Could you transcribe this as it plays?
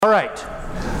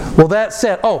right. Well, that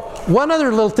said, one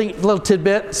other little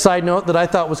tidbit, side note that I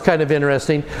thought was kind of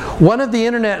interesting. One of the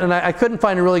internet, and I couldn't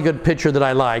find a really good picture that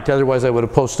I liked, otherwise I would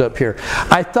have posted up here.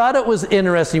 I thought it was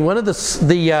interesting. One of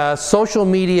the social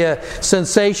media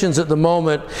sensations at the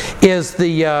moment is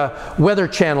the Weather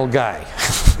Channel guy.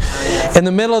 In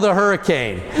the middle of the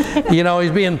hurricane,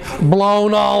 he's being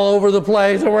blown all over the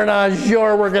place, and we're not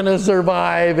sure we're going to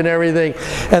survive and everything.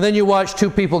 And then you watch two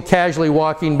people casually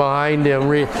walking behind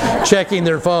him, checking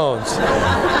their phones.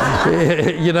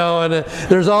 And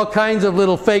there's all kinds of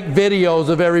little fake videos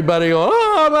of everybody going,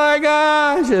 "Oh my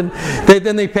gosh!" And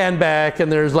then they pan back,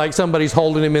 and there's like somebody's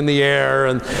holding him in the air,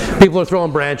 and people are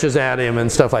throwing branches at him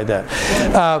and stuff like that.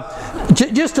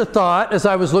 Just a thought as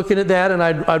I was looking at that, and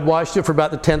I'd watched it for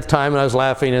about the 10th time, and I was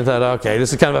laughing and thought, okay,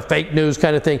 this is kind of a fake news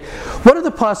kind of thing. What are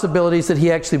the possibilities that he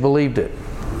actually believed it?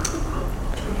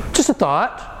 Just a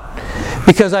thought.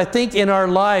 Because I think in our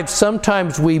lives,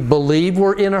 sometimes we believe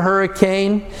we're in a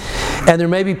hurricane, and there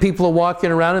may be people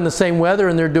walking around in the same weather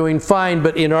and they're doing fine,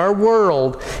 but in our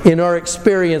world, in our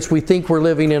experience, we think we're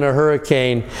living in a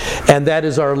hurricane, and that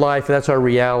is our life, that's our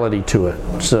reality to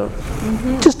it. So,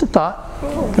 just a thought.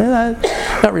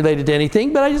 Not related to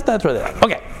anything, but I just thought I'd throw that out.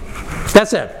 Okay,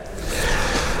 that's it.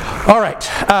 All right.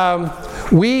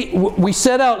 We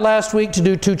set out last week to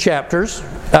do 2 chapters,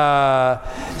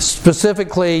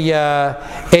 specifically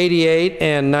 88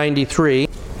 and 93.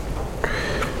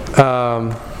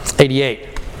 88.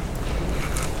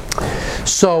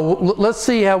 So let's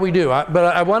see how we do.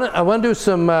 But I want to do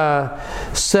some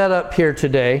setup here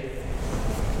today.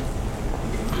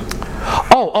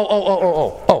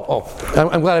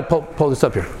 I'm glad I pulled this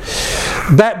up here.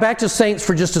 Back to Saints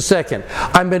for just a second.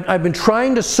 I've been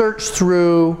trying to search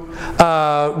through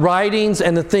writings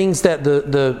and the things that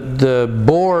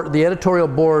the editorial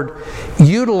board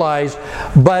utilized,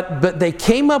 but they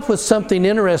came up with something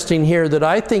interesting here that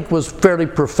I think was fairly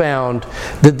profound,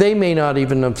 that they may not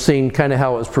even have seen kind of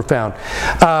how it was profound.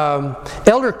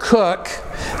 Elder Cook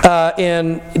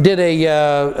did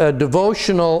a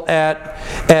devotional at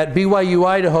BYU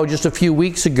Idaho just a few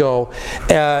weeks ago,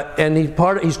 and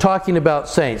he's talking about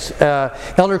saints.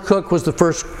 Elder Cook was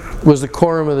the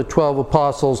quorum of the 12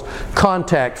 apostles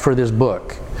contact for this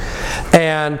book.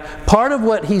 And part of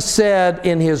what he said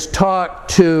in his talk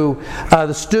to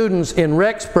the students in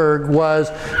Rexburg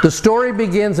was, the story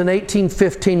begins in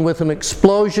 1815 with an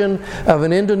explosion of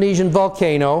an Indonesian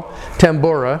volcano,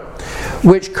 Tambora,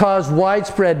 which caused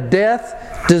widespread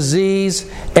death, disease,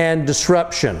 and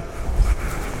disruption.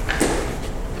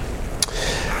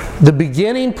 The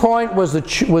beginning point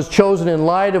was chosen in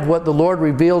light of what the Lord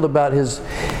revealed about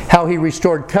how He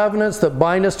restored covenants that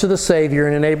bind us to the Savior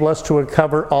and enable us to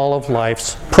recover all of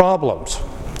life's problems.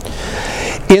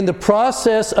 In the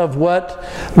process of what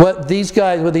these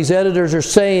editors are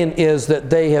saying is that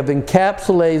they have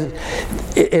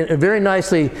encapsulated very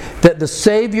nicely that the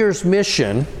Savior's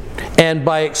mission, and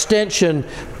by extension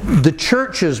the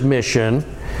church's mission,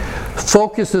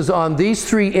 focuses on these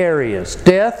 3 areas: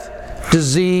 death,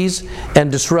 disease,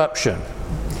 and disruption.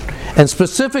 And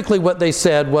specifically what they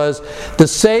said was, the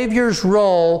Savior's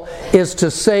role is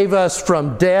to save us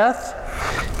from death,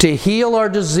 to heal our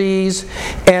disease,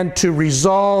 and to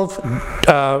resolve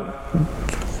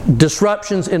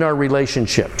disruptions in our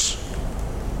relationships.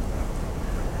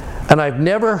 And I've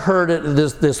never heard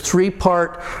this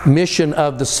 3-part mission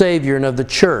of the Savior and of the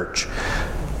church.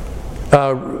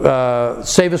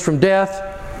 Save us from death,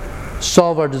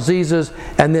 solve our diseases,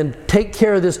 and then take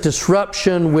care of this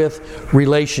disruption with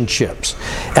relationships.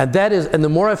 And the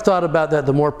more I've thought about that,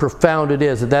 the more profound it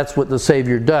is that that's what the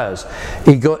Savior does.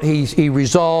 He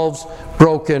resolves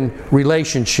broken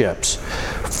relationships.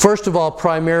 First of all,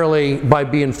 primarily by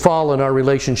being fallen, our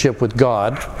relationship with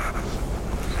God.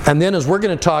 And then, as we're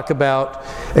going to talk about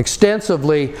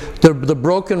extensively, the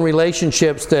broken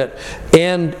relationships that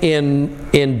end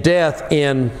in death,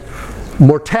 in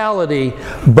mortality,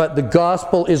 but the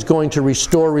gospel is going to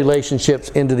restore relationships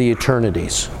into the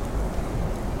eternities.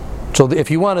 So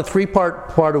if you want a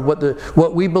 3-part of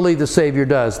what we believe the Savior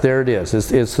does, there it is.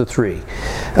 It's the 3.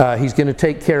 He's going to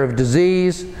take care of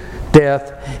disease,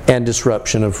 death, and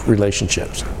disruption of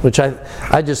relationships. Which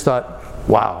I just thought,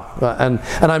 wow. And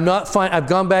I've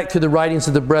gone back to the writings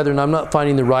of the brethren. I'm not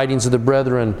finding the writings of the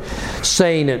brethren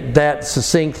saying it that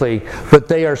succinctly, but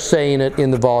they are saying it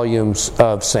in the volumes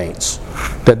of saints.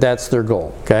 That's their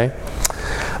goal. Okay?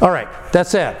 All right,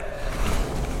 that's it.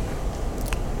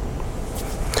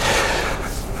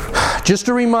 Just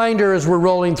a reminder as we're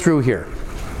rolling through here.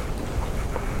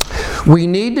 We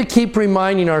need to keep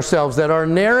reminding ourselves that our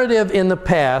narrative in the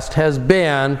past has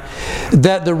been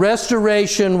that the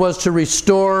restoration was to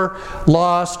restore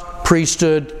lost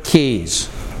priesthood keys.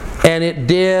 And it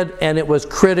did, and it was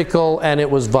critical, and it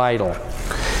was vital.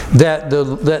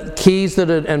 That keys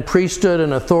and priesthood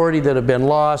and authority that have been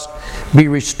lost be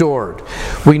restored.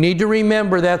 We need to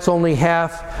remember that's only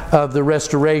half of the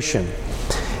restoration.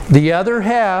 The other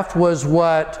half was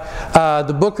what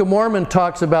the Book of Mormon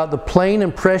talks about, the plain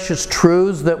and precious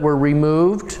truths that were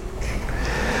removed.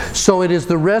 So it is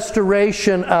the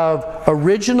restoration of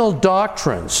original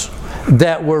doctrines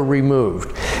that were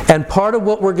removed. And part of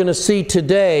what we're going to see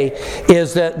today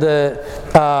is that the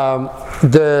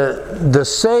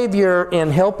Savior,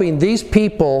 in helping these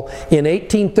people in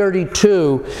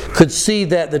 1832, could see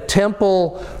that the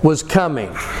temple was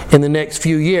coming in the next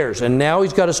few years. And now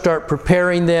he's got to start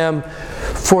preparing them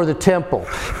for the temple.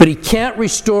 But he can't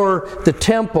restore the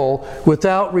temple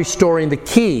without restoring the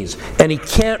keys. And he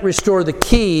can't restore the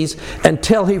keys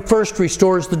until he first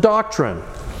restores the doctrine.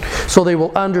 So they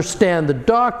will understand the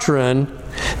doctrine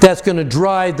that's going to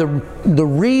drive the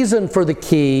reason for the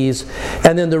keys,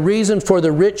 and then the reason for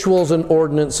the rituals and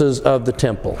ordinances of the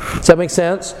temple. Does that make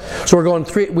sense? So we're going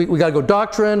we got to go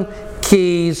doctrine,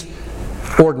 keys,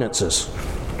 ordinances.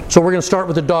 So we're going to start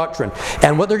with the doctrine.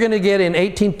 And what they're going to get in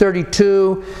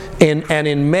 1832 and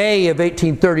in May of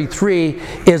 1833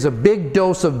 is a big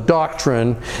dose of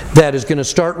doctrine that is going to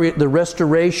start the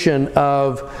restoration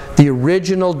of the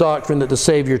original doctrine that the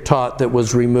Savior taught that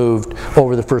was removed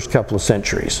over the first couple of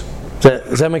centuries.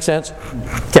 Does that make sense?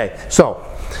 Okay, so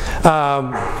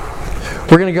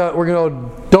we're going to go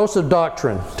dose of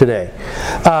doctrine today.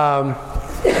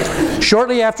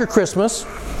 Shortly after Christmas,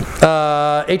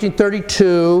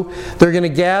 1832, they're going to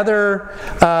gather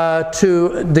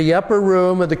to the upper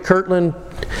room of the Kirtland,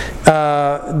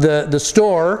 the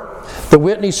store, the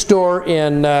Whitney store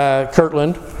in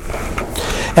Kirtland,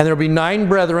 and there'll be 9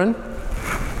 brethren.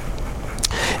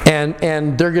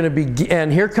 And they're going to be,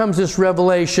 and here comes this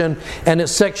revelation, and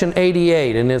it's section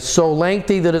 88, and it's so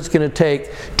lengthy that it's going to take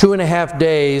 2.5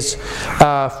 days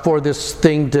for this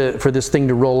thing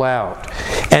to roll out,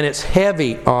 and it's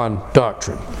heavy on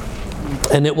doctrine.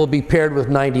 And it will be paired with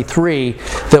 93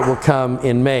 that will come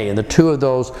in May, and the two of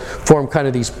those form kind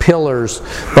of these pillars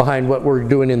behind what we're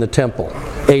doing in the temple,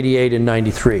 88 and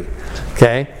 93.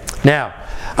 Okay, now,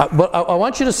 but I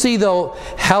want you to see though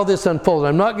how this unfolds.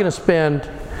 I'm not going to spend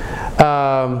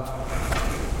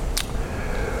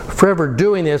forever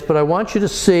doing this, but I want you to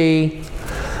see.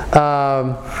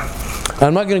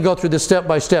 I'm not going to go through this step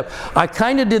by step. I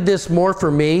kind of did this more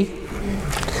for me,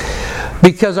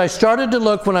 because I started to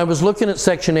look, when I was looking at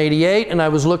section 88 and I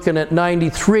was looking at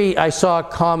 93, I saw a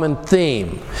common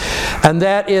theme. And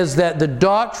that is that the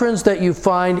doctrines that you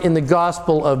find in the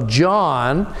Gospel of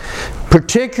John,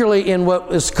 particularly in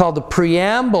what is called the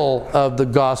preamble of the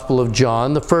Gospel of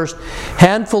John, the first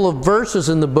handful of verses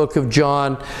in the book of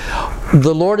John,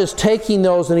 the Lord is taking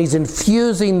those and He's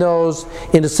infusing those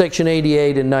into section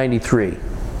 88 and 93.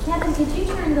 Kevin, could you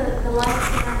turn the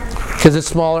lights down? Because it's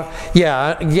smaller?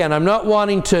 Yeah, again, I'm not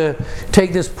wanting to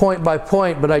take this point by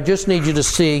point, but I just need you to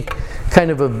see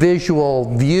kind of a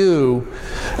visual view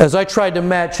as I tried to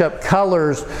match up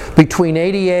colors between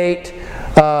 88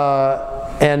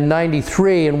 and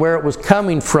 93 and where it was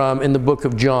coming from in the book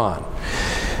of John.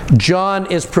 John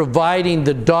is providing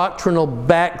the doctrinal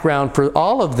background for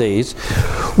all of these,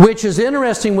 which is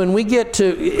interesting when we get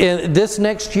to this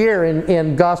next year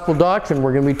in Gospel Doctrine.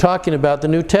 We're going to be talking about the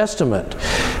New Testament.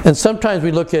 And sometimes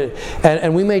we look at,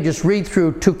 and we may just read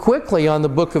through too quickly on the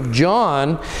book of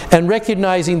John, and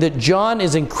recognizing that John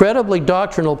is incredibly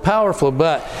doctrinal powerful,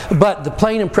 but the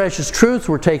plain and precious truths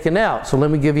were taken out. So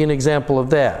let me give you an example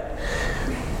of that.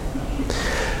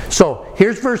 So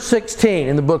here's verse 16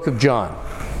 in the book of John.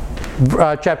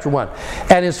 Chapter 1.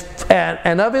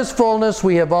 And of His fullness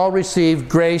we have all received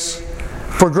grace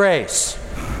for grace.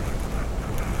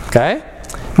 Okay?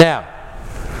 Now,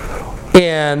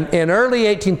 in early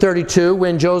 1832,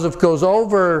 when Joseph goes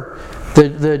over through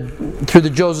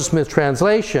the Joseph Smith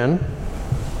translation,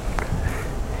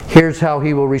 here's how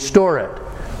he will restore it.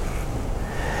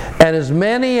 And as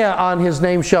many on His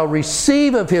name shall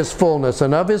receive of His fullness,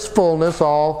 and of His fullness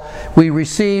all we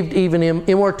received even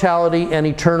immortality and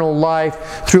eternal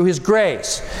life through His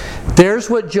grace. There's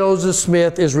what Joseph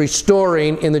Smith is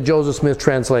restoring in the Joseph Smith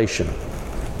translation.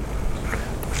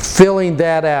 Filling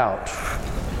that out.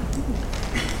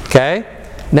 Okay?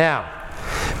 Now,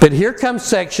 but here comes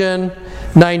section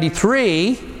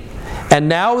 93, and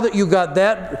now that you got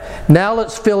that, now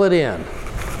let's fill it in.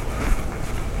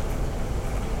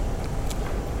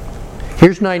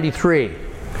 Here's 93.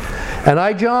 And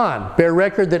I, John, bear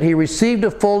record that he received a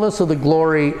fullness of the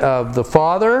glory of the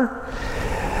Father.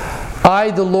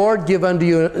 I, the Lord, give unto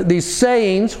you these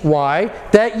sayings. Why?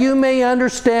 That you may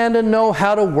understand and know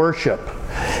how to worship,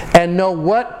 and know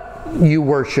what you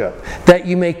worship, that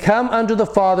you may come unto the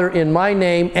Father in my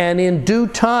name, and in due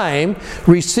time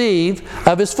receive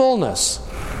of his fullness.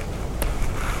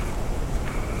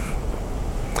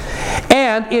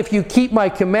 And if you keep my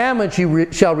commandments,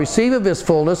 you shall receive of his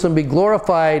fullness, and be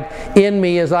glorified in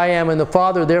me as I am in the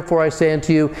Father. Therefore I say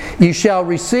unto you, you shall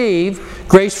receive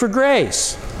grace for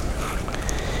grace.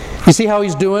 You see how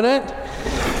he's doing it?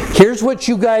 Here's what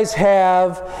you guys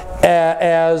have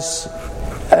as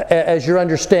your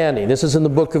understanding. This is in the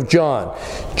book of John.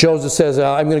 Joseph says,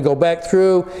 I'm going to go back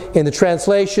through in the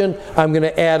translation. I'm going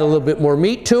to add a little bit more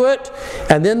meat to it.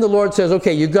 And then the Lord says,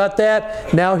 okay, you got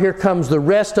that. Now here comes the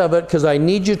rest of it, because I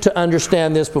need you to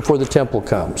understand this before the temple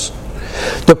comes.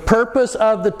 The purpose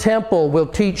of the temple will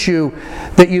teach you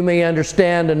that you may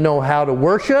understand and know how to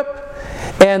worship,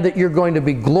 and that you're going to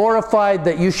be glorified,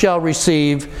 that you shall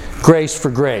receive grace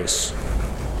for grace.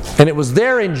 And it was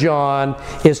there in John.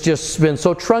 It's just been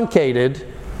so truncated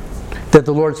that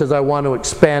the Lord says, I want to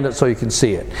expand it so you can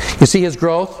see it. You see his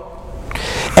growth?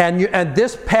 And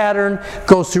this pattern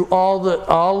goes through all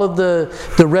of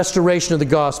the restoration of the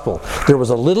gospel. There was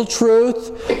a little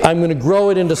truth. I'm going to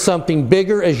grow it into something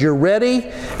bigger as you're ready.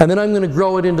 And then I'm going to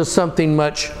grow it into something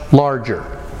much larger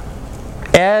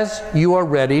as you are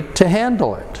ready to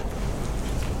handle it.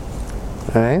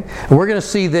 Okay? And we're going to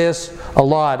see this a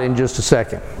lot in just a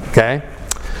second. Okay?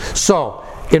 So,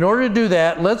 in order to do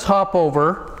that, let's hop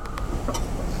over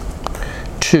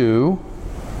to...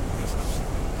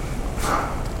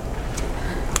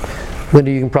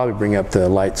 Linda, you can probably bring up the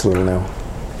lights a little now.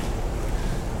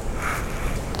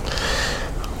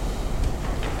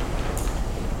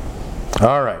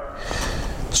 All right.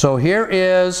 So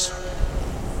here's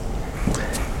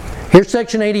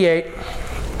section 88.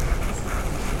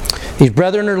 These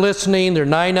brethren are listening. There are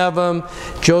 9 of them.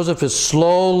 Joseph is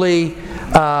slowly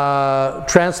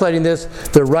translating this.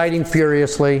 They're writing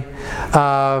furiously.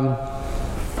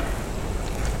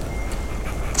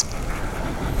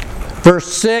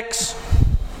 Verse 6,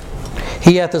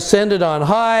 he hath ascended on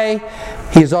high.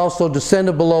 He is also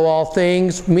descended below all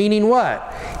things. Meaning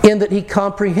what? In that he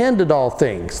comprehended all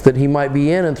things, that he might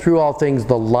be in and through all things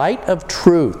the light of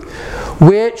truth,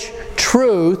 which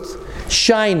truth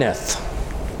shineth.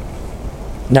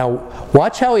 Now,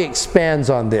 watch how he expands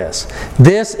on this.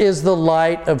 This is the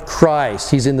light of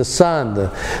Christ. He's in the sun,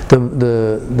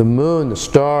 the moon, the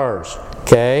stars.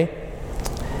 Okay?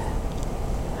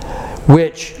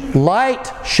 Which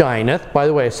light shineth. By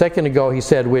the way, a second ago he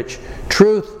said, which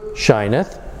truth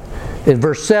shineth. In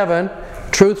verse 7,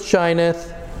 truth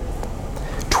shineth.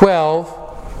 12,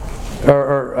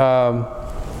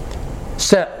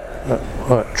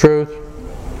 truth.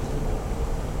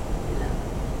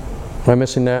 Am I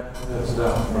missing that? That's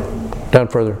down. Down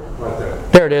further. Right there.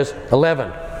 There it is.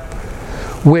 11.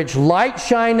 Which light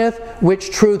shineth,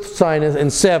 which truth shineth,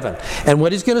 in 7. And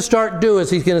what he's going to start do is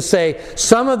he's going to say,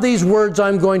 some of these words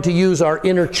I'm going to use are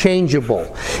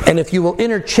interchangeable. And if you will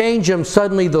interchange them,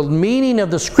 suddenly the meaning of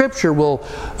the Scripture will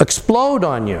explode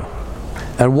on you.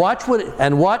 And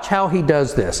watch how he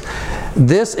does this.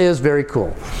 This is very cool.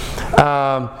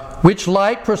 Which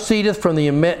light proceedeth from the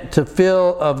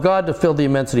of God to fill the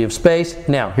immensity of space.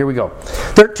 Now, here we go.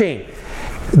 13.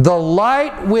 The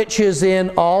light which is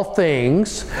in all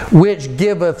things, which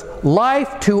giveth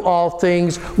life to all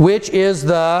things, which is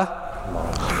the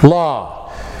law.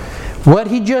 What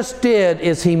he just did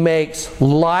is he makes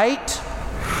light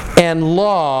and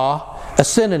law a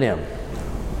synonym.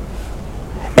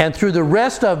 And through the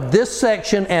rest of this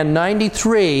section and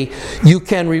 93, you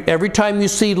can every time you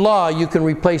see law, you can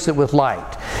replace it with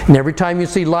light. And every time you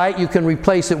see light, you can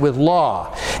replace it with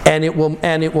law. And it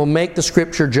will make the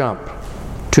Scripture jump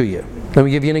to you. Let me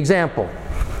give you an example.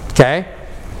 Okay?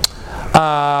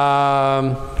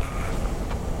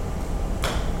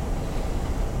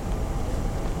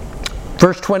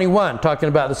 Verse 21, talking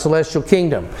about the celestial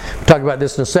kingdom. We'll talk about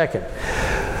this in a second.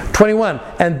 21,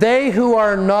 and they who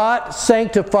are not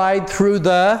sanctified through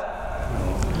the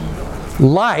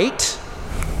light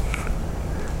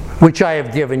which I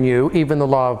have given you, even the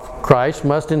law of Christ,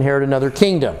 must inherit another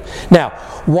kingdom. Now,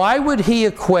 why would he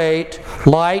equate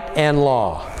light and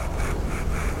law?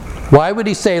 Why would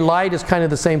he say light is kind of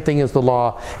the same thing as the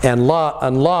law, and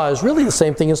law is really the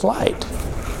same thing as light?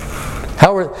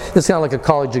 This sounds like a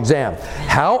college exam.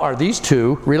 How are these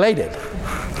two related?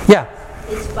 Yeah?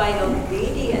 It's by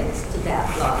obedience to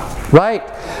that law. Right.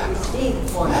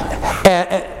 Receive one.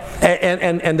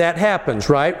 And that happens,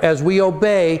 right? As we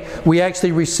obey, we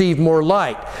actually receive more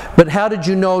light. But how did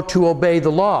you know to obey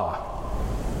the law?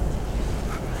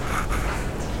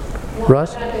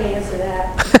 Russ? I'm not going to answer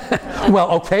that.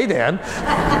 Well, okay then.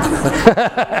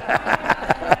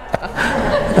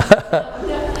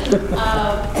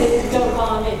 Don't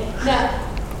follow me. Now,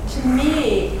 to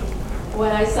me,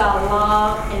 when I saw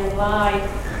law and light,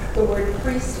 the word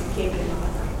priesthood came to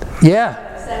mind. Yeah.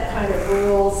 That kind of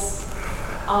rules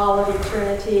all of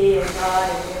eternity and God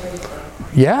and everything.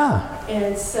 Yeah.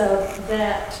 And so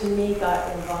that, to me,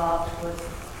 got involved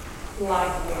with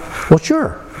light work. Well,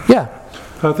 sure. Yeah.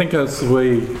 I think as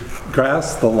we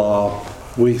grasp the law,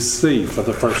 we see for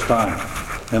the first time,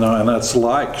 and it's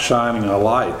like shining a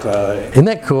light. Isn't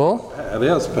that cool? It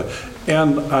is,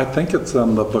 and I think it's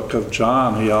in the book of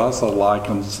John. He also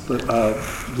likens the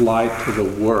light to the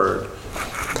Word,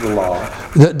 the law.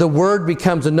 The word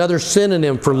becomes another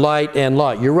synonym for light and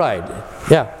light. You're right.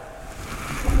 Yeah.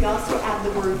 We also add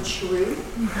the word truth,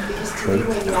 because to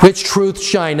me, Which truth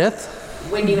shineth.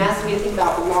 when you ask me to think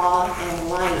about law and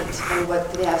light and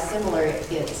what they have similar,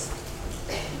 it's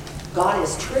God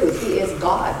is truth. He is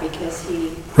God because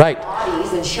He Right.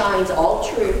 embodies and shines all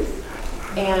truth,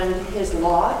 and His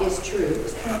law is truth.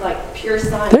 It's kind of like pure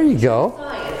science. There you go.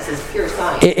 Science is pure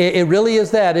science. It really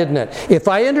is that, isn't it? If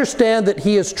I understand that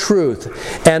He is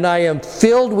truth and I am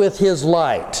filled with His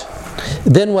light,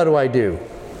 then what do?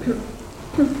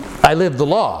 I live the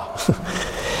law.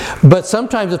 But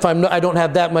sometimes if I don't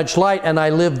have that much light and I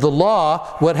live the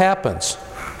law, what happens?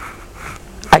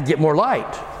 I get more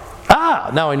light.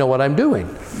 Now I know what I'm doing.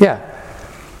 Yeah.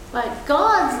 But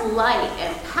God's light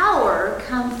and power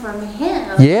come from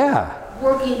Him Yeah.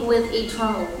 working with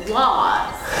eternal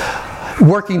laws.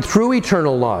 Working through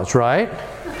eternal laws, right?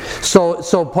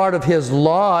 So part of His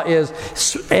law is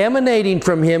emanating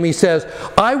from Him. He says,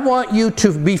 I want you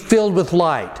to be filled with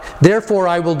light. Therefore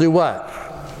I will do what?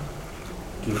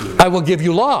 I will give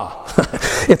you law.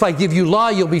 If I give you law,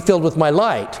 you'll be filled with my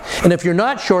light. And if you're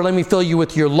not sure, let me fill you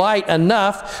with your light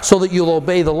enough so that you'll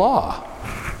obey the law.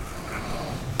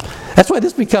 That's why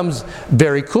this becomes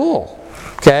very cool.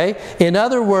 Okay? In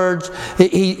other words,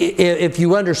 if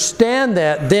you understand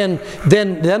that,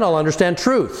 then I'll understand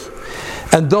truth.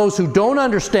 And those who don't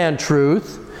understand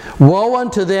truth, woe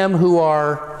unto them who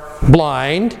are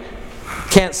blind,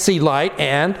 can't see light,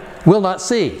 and will not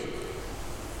see.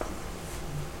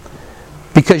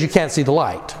 Because you can't see the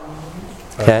light.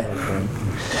 Okay?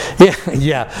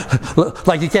 Yeah.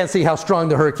 Like you can't see how strong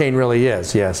the hurricane really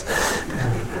is, yes.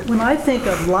 When I think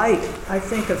of light, I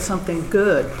think of something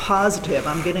good, positive.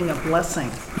 I'm getting a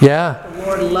blessing. Yeah. The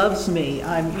Lord loves me.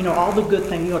 All the good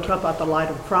things. Talk about the light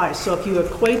of Christ. So if you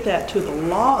equate that to the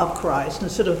law of Christ,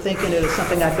 instead of thinking it is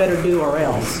something I better do or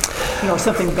else,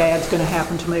 something bad's going to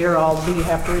happen to me or I'll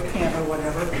have to repent or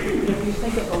whatever. If you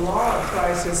think of the law of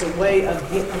Christ as a way of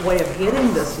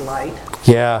getting this light,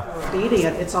 yeah,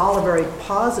 obedient, it's all a very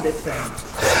positive thing.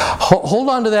 Hold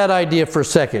on to that idea for a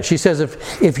second. She says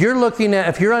if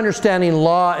you're understanding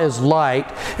law as light,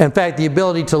 in fact the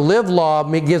ability to live law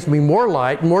gives me more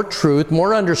light, more truth,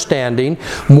 more understanding,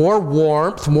 more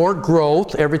warmth, more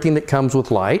growth, everything that comes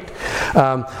with light.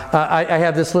 I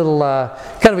have this little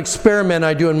kind of experiment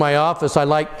I do in my office. I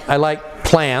like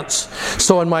plants.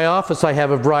 So in my office I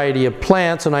have a variety of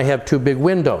plants and I have two big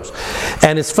windows.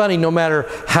 And it's funny, no matter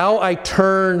how I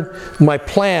turn my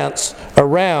plants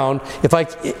around, if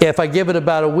I give it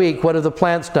about a week, what have the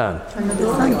plants done?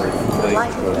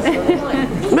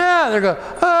 Yeah, they're going,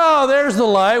 oh, there's the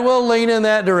light, we'll lean in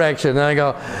that direction. And I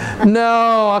go,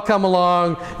 no, I'll come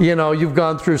along, you've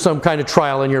gone through some kind of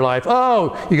trial in your life.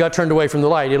 Oh, you got turned away from the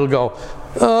light. It'll go,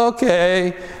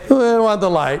 okay, we want the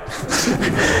light.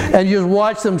 And you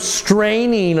watch them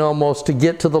straining almost to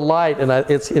get to the light. And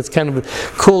it's kind of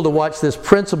cool to watch this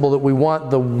principle that we want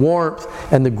the warmth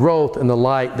and the growth and the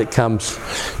light that comes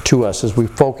to us as we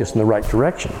focus in the right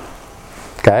direction.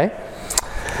 Okay?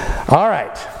 All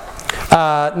right.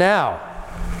 Now,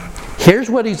 here's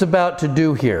what he's about to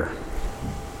do here.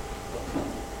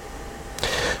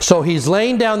 So he's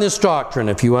laying down this doctrine.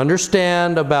 If you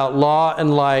understand about law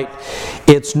and light,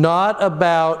 it's not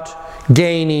about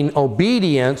gaining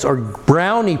obedience or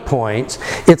brownie points.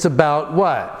 It's about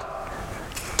what?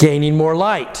 Gaining more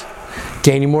light,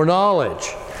 gaining more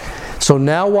knowledge. So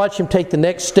now watch him take the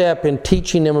next step in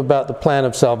teaching them about the plan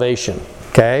of salvation.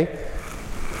 Okay?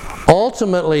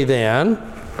 Ultimately then,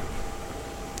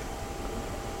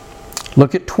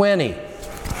 look at 20.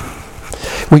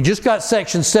 We just got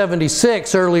section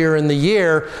 76 earlier in the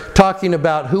year talking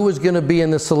about who is going to be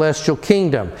in the celestial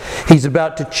kingdom. He's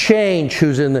about to change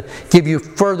give you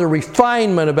further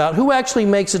refinement about who actually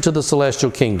makes it to the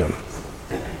celestial kingdom.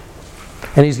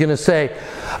 And he's going to say,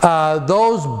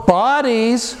 those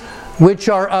bodies which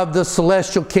are of the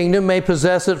celestial kingdom may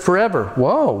possess it forever.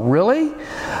 Whoa, really?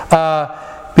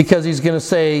 Because he's going to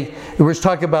say, we're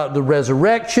talking about the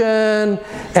resurrection,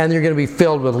 and you're going to be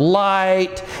filled with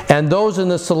light, and those in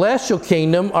the celestial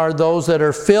kingdom are those that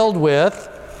are filled with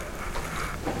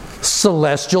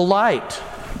celestial light.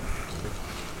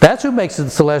 That's who makes it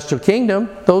the celestial kingdom,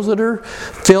 those that are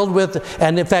filled with,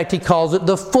 and in fact he calls it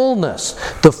the fullness.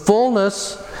 The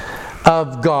fullness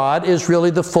of God is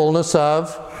really the fullness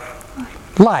of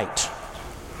light.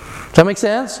 Does that make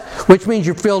sense? Which means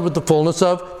you're filled with the fullness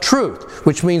of truth,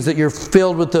 which means that you're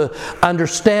filled with the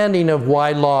understanding of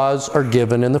why laws are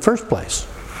given in the first place.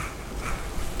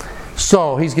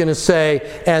 So he's going to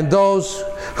say, and those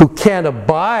who can't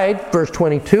abide, verse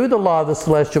 22, the law of the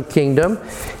celestial kingdom,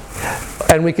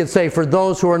 and we could say for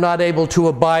those who are not able to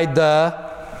abide the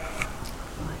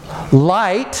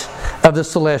light of the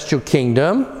celestial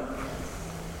kingdom,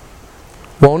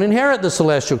 won't inherit the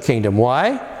celestial kingdom.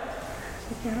 Why?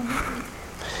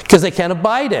 Because they can't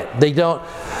abide it.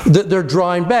 They're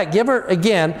drawing back. You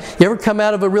ever come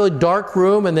out of a really dark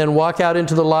room and then walk out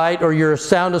into the light, or you're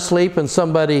sound asleep and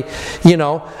somebody, a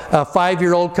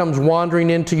 5-year-old comes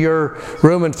wandering into your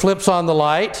room and flips on the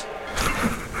light,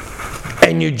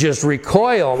 and you just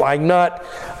recoil.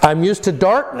 I'm used to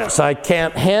darkness. I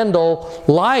can't handle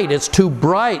light. It's too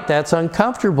bright. That's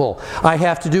uncomfortable. I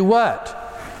have to do what?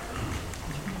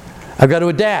 I've got to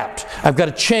adapt. I've got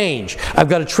to change. I've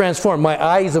got to transform. My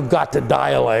eyes have got to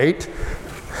dilate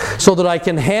so that I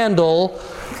can handle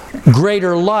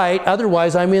greater light.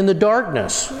 Otherwise, I'm in the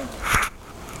darkness.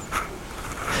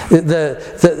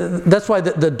 That's why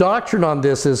the doctrine on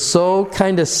this is so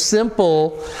kind of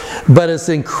simple, but it's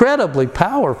incredibly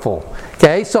powerful.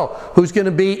 Okay, so who's going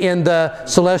to be in the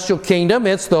celestial kingdom?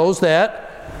 It's those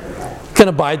that can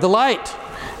abide the light.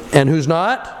 And who's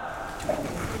not?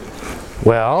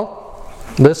 Well,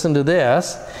 listen to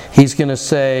this. He's going to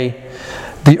say,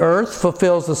 the earth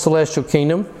fulfills the celestial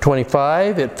kingdom.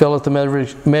 25, it filleth the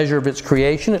measure of its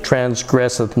creation. It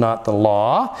transgresseth not the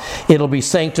law. It'll be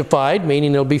sanctified,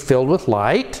 meaning it'll be filled with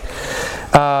light.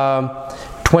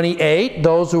 28,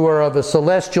 those who are of a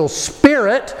celestial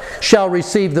spirit shall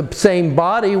receive the same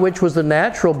body, which was the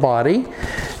natural body,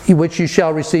 which you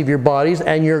shall receive your bodies,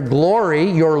 and your glory,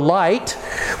 your light,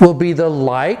 will be the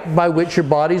light by which your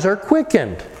bodies are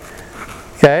quickened.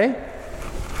 Okay?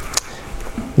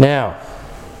 Now,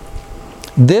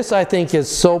 this I think is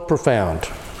so profound.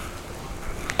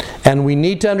 And we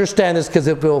need to understand this because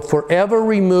it will forever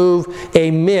remove a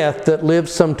myth that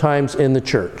lives sometimes in the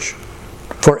church.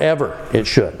 Forever it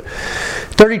should.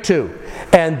 32.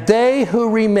 And they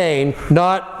who remain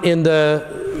not in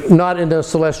the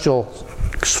celestial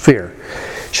sphere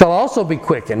shall also be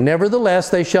quickened. Nevertheless,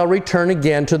 they shall return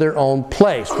again to their own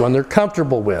place, one they're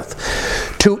comfortable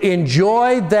with, to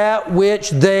enjoy that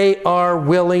which they are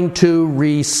willing to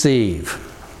receive.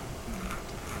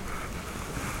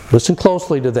 Listen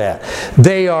closely to that.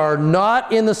 They are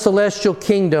not in the celestial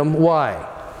kingdom. Why?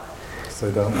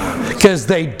 Because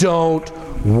they don't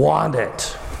want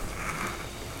it.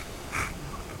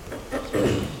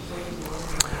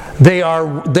 They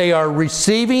are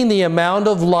receiving the amount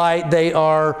of light they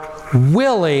are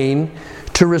willing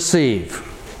to receive.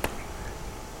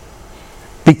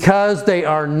 Because they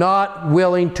are not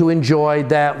willing to enjoy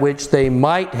that which they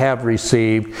might have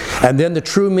received. And then the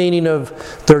true meaning of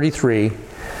 33.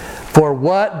 For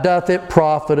what doth it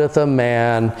profiteth a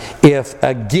man if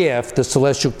a gift, the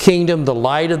celestial kingdom, the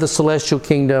light of the celestial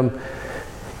kingdom,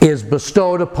 is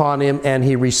bestowed upon him and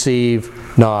he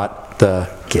receive not the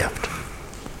gift?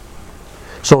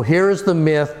 So here's the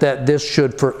myth that this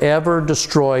should forever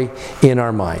destroy in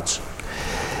our minds.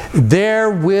 There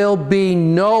will be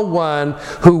no one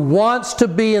who wants to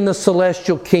be in the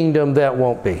celestial kingdom that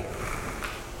won't be.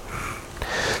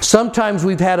 Sometimes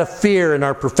we've had a fear in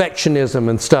our perfectionism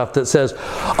and stuff that says,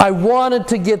 I wanted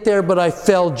to get there, but I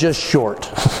fell just short.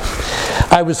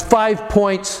 I was 5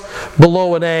 points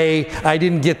below an A. I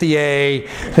didn't get the A,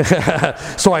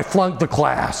 so I flunked the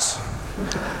class.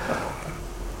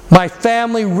 My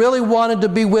family really wanted to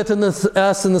be with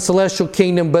us in the celestial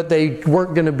kingdom, but they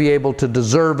weren't going to be able to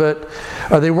deserve it,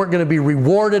 or they weren't going to be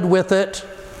rewarded with it.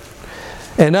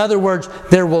 In other words,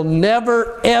 there will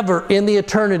never, ever in the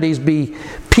eternities be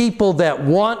people that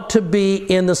want to be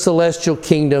in the celestial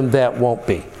kingdom that won't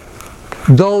be.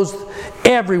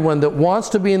 Everyone that wants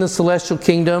to be in the celestial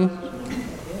kingdom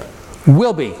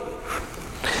will be.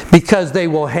 because they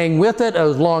will hang with it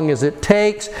as long as it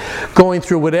takes, going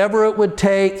through whatever it would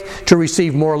take to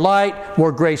receive more light,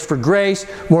 more grace for grace,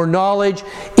 more knowledge.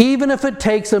 Even if it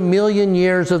takes 1,000,000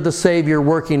 years of the Savior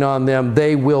working on them,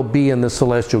 they will be in the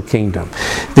celestial kingdom.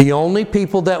 The only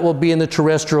people that will be in the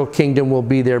terrestrial kingdom will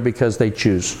be there because they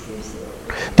choose.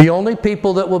 The only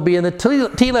people that will be in the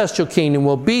telestial kingdom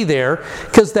will be there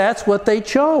because that's what they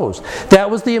chose.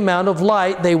 That was the amount of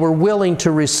light they were willing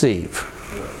to receive.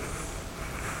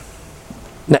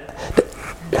 Now,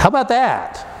 how about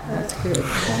that? That's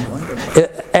good.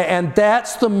 And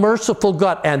that's the merciful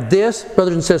God. And this,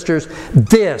 brothers and sisters,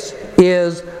 this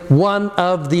is one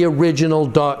of the original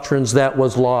doctrines that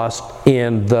was lost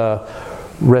in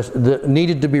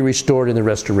needed to be restored in the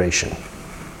Restoration.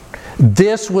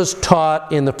 This was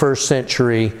taught in the first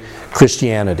century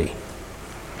Christianity.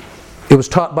 It was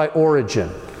taught by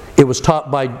Origen. It was taught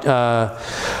by,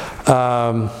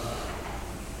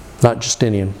 not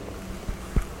Justinian.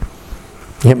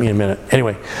 Hit me in a minute.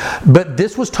 Anyway, but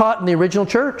this was taught in the original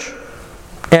church.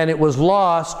 And it was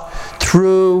lost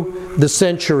through the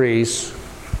centuries,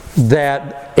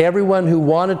 that everyone who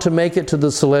wanted to make it to the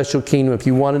celestial kingdom, if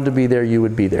you wanted to be there, you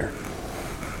would be there.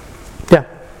 Yeah.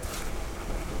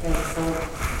 Okay, so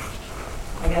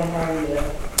I got to hurry you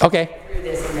Okay. through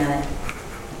this a minute.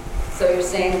 So you're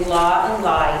saying law and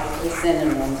light are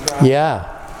synonyms, right? Yeah.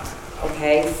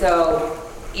 Okay, so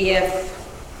if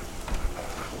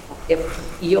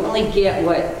you only get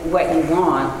what you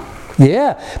want.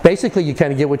 Yeah. Basically, you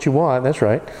kind of get what you want. That's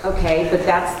right. Okay, but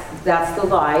that's the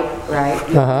light, right?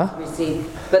 You receive,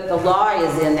 but the law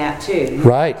is in that too. You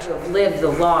Right. have to live the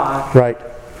law, Right.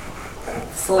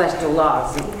 celestial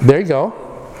laws. There you go.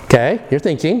 Okay. You're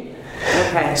thinking.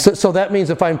 Okay. So that means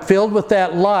if I'm filled with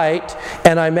that light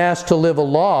and I'm asked to live a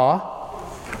law,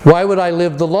 why would I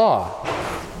live the law?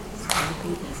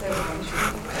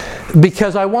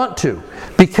 Because I want to.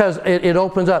 Because it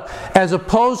opens up. As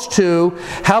opposed to,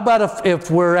 how about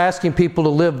if we're asking people to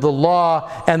live the law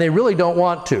and they really don't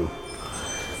want to?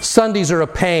 Sundays are a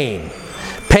pain.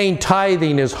 Paying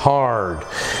tithing is hard.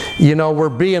 You know, we're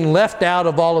being left out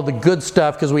of all of the good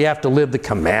stuff because we have to live the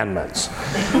commandments.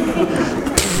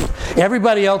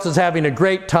 Everybody else is having a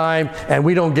great time and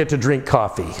we don't get to drink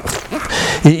coffee.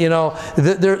 You know,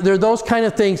 there are those kind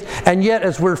of things. And yet,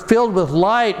 as we're filled with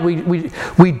light,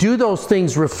 we do those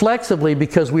things reflexively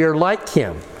because we are like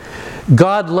Him.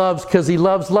 God loves because He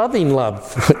loves loving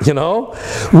love, you know.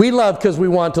 We love because we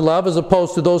want to love, as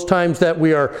opposed to those times that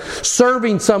we are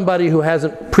serving somebody who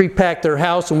hasn't pre-packed their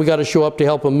house and we got to show up to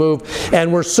help them move.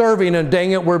 And we're serving and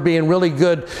dang it, we're being really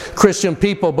good Christian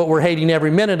people, but we're hating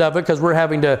every minute of it because we're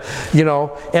having to, you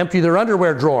know, empty their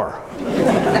underwear drawer.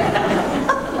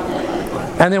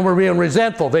 And then we're being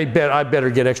resentful. I better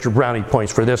get extra brownie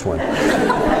points for this one.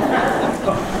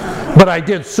 But I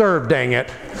did serve, dang it.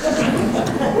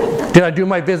 Did I do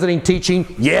my visiting teaching?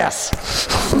 Yes.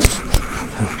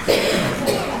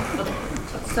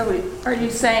 So are you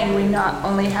saying we not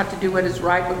only have to do what is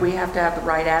right, but we have to have the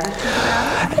right attitude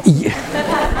about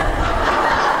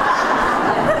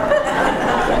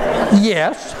it?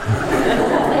 Yes.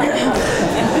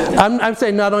 I'm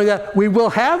saying not only that, we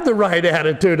will have the right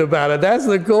attitude about it. That's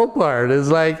the cool part. It's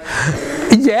like,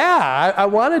 yeah, I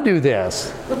want to do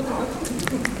this.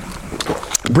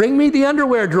 Bring me the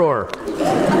underwear drawer.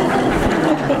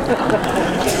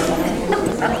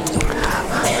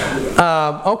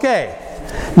 Okay.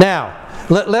 Now,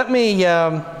 let me,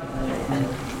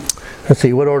 let's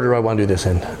see, what order do I want to do this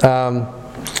in?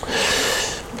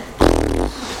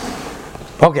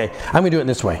 Okay, I'm going to do it in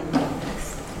this way.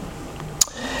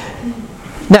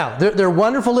 Now, they're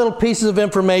wonderful little pieces of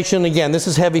information. Again, this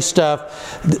is heavy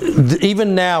stuff.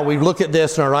 Even now, we look at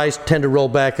this and our eyes tend to roll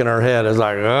back in our head. It's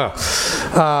like,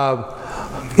 ugh.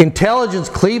 Intelligence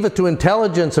cleaveth to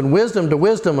intelligence, and wisdom to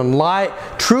wisdom, and light.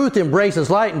 Truth embraces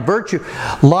light, and virtue.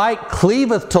 Light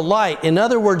cleaveth to light. In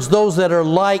other words, those that are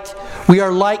like, we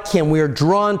are like Him. We are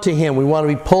drawn to Him. We want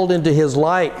to be pulled into His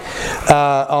light.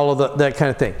 All of that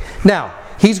kind of thing. Now,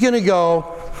 he's going to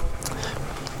go.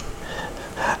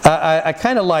 I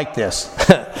kind of like this.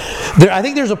 I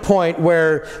think there's a point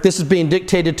where this is being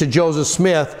dictated to Joseph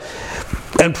Smith,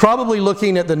 and probably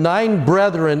looking at the 9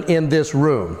 brethren in this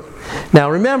room. Now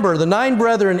remember, the 9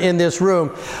 brethren in this room,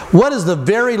 what is the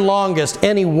very longest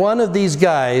any one of these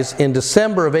guys in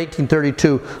December of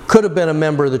 1832 could have been a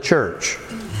member of the church?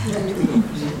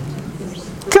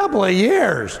 Couple of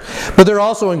years. But they're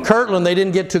also in Kirtland. They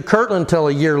didn't get to Kirtland until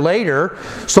a year later.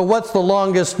 So what's the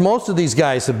longest most of these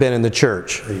guys have been in the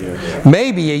church? A year.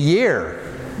 Maybe a year.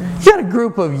 You got a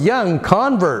group of young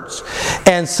converts,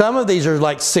 and some of these are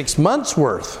like 6 months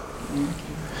worth.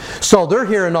 So they're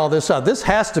hearing all this stuff. This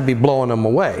has to be blowing them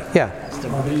away. Yeah.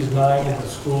 Are these 9 in the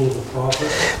school of the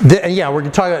prophets? Yeah, we're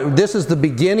going to talk about, this is the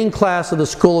beginning class of the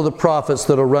School of the Prophets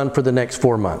that will run for the next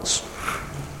 4 months.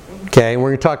 Okay, and we're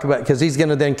going to talk about, because he's going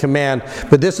to then command,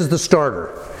 but this is the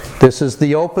starter. This is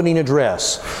the opening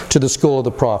address to the School of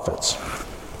the Prophets.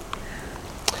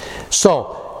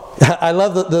 So, I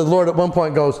love that the Lord at one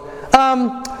point goes,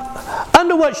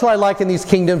 unto what shall I liken these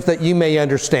kingdoms that you may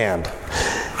understand?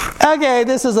 Okay,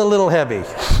 this is a little heavy.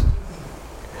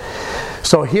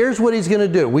 So here's what he's going to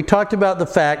do. We talked about the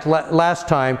fact last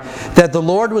time that the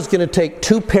Lord was going to take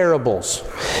 2 parables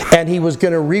and he was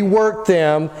going to rework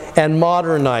them and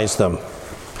modernize them.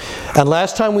 And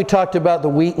last time we talked about the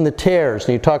wheat and the tares,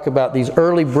 and you talk about these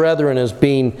early brethren as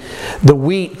being the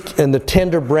wheat and the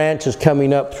tender branches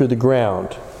coming up through the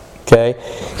ground. Okay?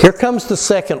 Here comes the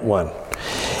second one.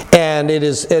 And it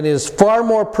is far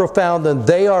more profound than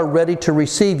they are ready to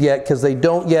receive yet, because they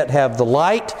don't yet have the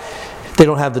light, they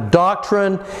don't have the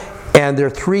doctrine, and they're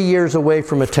 3 years away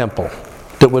from a temple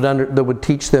that would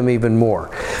teach them even more.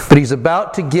 But he's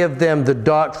about to give them the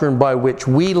doctrine by which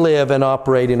we live and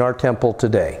operate in our temple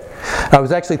today. I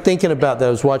was actually thinking about that.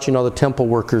 I was watching all the temple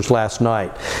workers last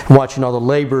night, and watching all the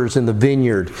laborers in the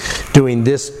vineyard doing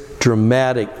this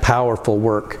dramatic, powerful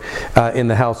work in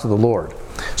the house of the Lord.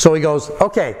 So he goes,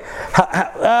 okay,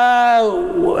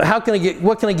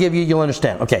 what can I give you? You'll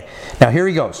understand. Okay, now here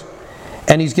he goes.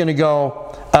 And he's going to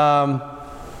go,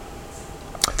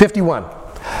 51.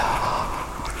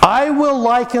 I will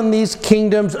liken these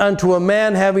kingdoms unto a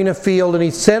man having a field, and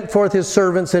he sent forth his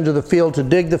servants into the field to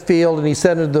dig the field, and he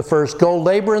said unto the first, go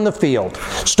labor in the field.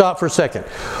 Stop for a second.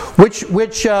 Which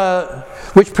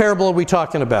parable are we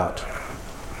talking about?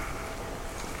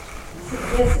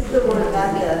 This is the one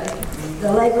about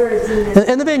the laborers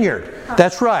in the vineyard.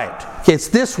 That's right. It's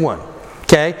this one.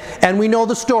 Okay? And we know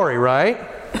the story, right?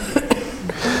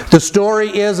 The story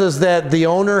is that the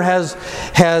owner has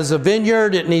a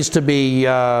vineyard. It needs to be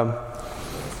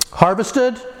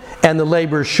harvested, and the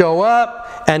laborers show up,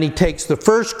 and he takes the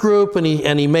first group and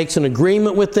he makes an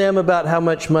agreement with them about how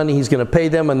much money he's going to pay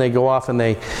them, and they go off and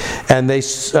they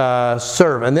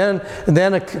serve. And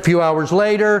then a few hours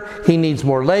later, he needs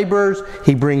more laborers.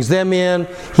 He brings them in.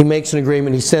 He makes an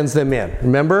agreement. He sends them in.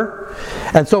 Remember?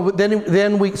 And so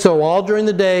so all during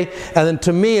the day, and then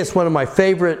to me, it's one of my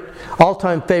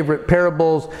all-time favorite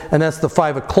parables, and that's the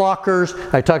 5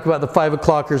 o'clockers. I talk about the 5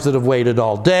 o'clockers that have waited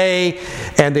all day,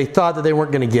 and they thought that they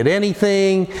weren't going to get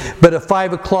anything. But at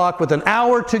 5 o'clock, with an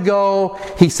hour to go,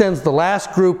 he sends the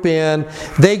last group in.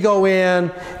 They go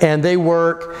in, and they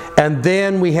work, and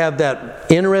then we have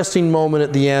that interesting moment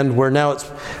at the end where now it's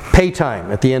pay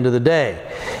time at the end of the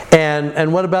day.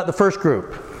 And what about the first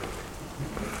group?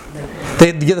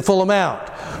 They get the full amount.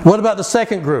 What about the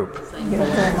second group?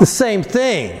 The same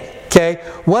thing. Okay.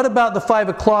 What about the 5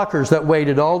 o'clockers that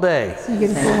waited all day?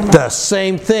 The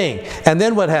same thing. And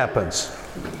then what happens?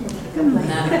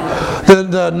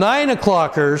 The 9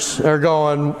 o'clockers are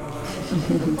going,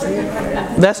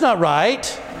 that's not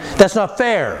right. That's not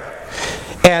fair.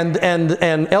 And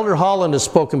Elder Holland has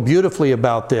spoken beautifully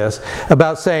about this,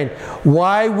 about saying,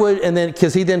 why would, and then,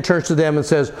 because he then turns to them and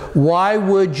says, why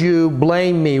would you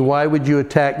blame me? Why would you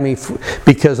attack me?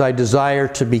 Because I desire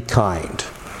to be kind.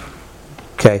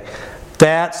 Okay,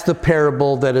 that's the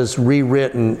parable that is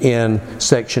rewritten in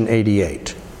section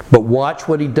 88. But watch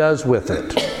what he does with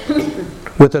it.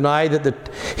 With an eye that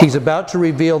he's about to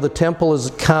reveal the temple is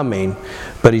coming,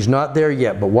 but he's not there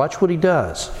yet. But watch what he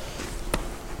does.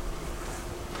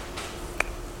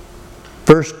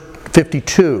 Verse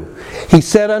 52. He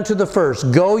said unto the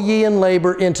first, go ye and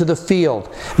labor into the field.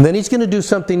 And then he's going to do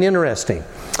something interesting.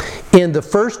 In the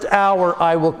first hour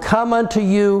I will come unto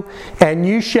you, and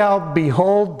you shall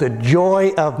behold the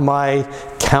joy of my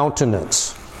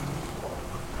countenance.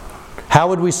 How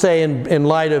would we say in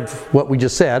light of what we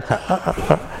just said?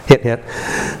 Hit.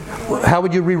 How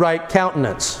would you rewrite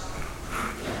countenance?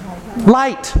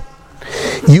 Light.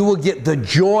 You will get the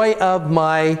joy of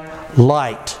my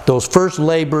light. Those first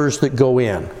laborers that go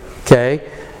in.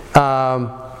 Okay?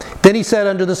 Then he said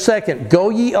unto the second, go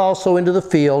ye also into the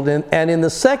field, and in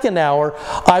the second hour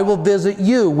I will visit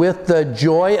you with the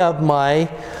joy of my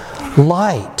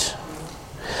light.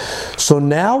 So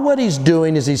now what he's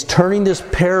doing is he's turning this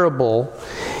parable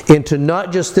into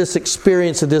not just this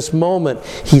experience of this moment,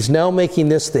 he's now making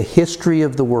this the history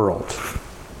of the world.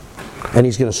 And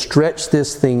he's going to stretch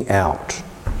this thing out.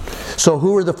 So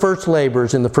who are the first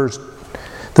laborers in the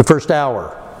first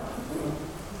hour?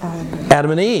 Adam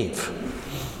and Eve.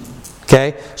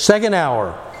 Okay, second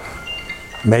hour,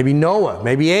 maybe Noah,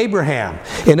 maybe Abraham.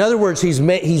 In other words, he's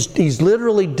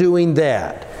literally doing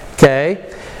that. Okay,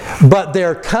 But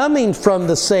they're coming from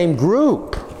the same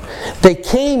group. They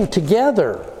came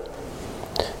together.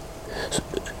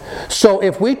 So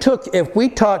if we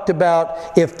talked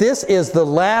about if this is the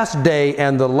last day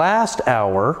and the last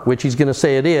hour, which he's going to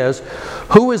say it is,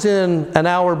 who was in an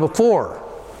hour before?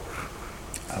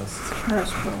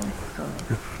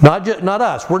 Not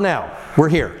us. We're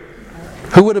here.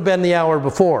 Who would have been the hour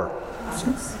before?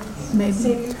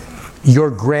 Maybe.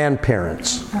 Your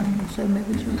grandparents,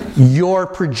 your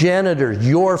progenitors,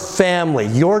 your family,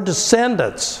 your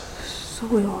descendants. So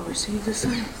we all receive the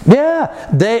same. Yeah,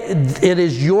 it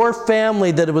is your family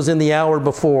that was in the hour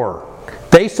before.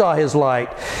 They saw his light.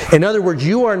 In other words,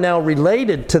 you are now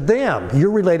related to them. You're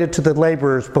related to the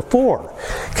laborers before.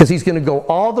 Because he's going to go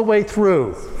all the way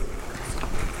through.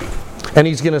 And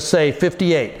he's going to say,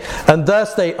 58, and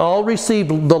thus they all received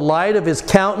the light of his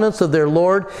countenance of their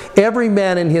Lord, every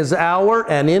man in his hour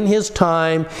and in his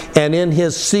time and in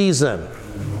his season.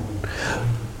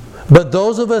 But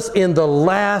those of us in the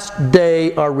last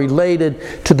day are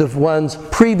related to the ones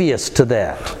previous to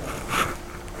that.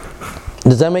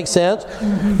 Does that make sense?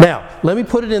 Mm-hmm. Now, let me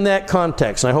put it in that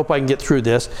context, and I hope I can get through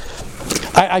this.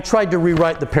 I tried to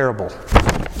rewrite the parable.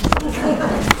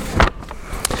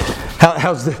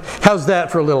 How's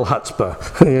that for a little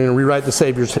chutzpah? Rewrite the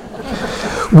Savior's.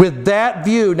 With that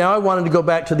view, now I wanted to go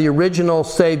back to the original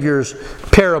Savior's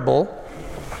parable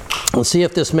and see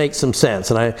if this makes some sense.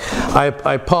 And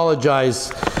I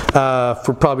apologize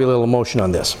for probably a little emotion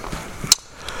on this.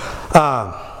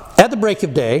 At the break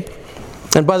of day,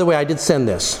 and by the way, I did send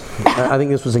this. I think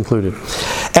this was included.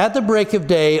 At the break of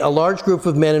day, a large group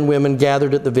of men and women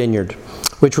gathered at the vineyard,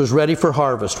 which was ready for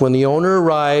harvest. When the owner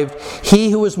arrived,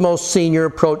 he who was most senior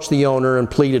approached the owner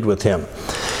and pleaded with him.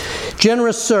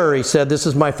 "Generous sir," he said, "this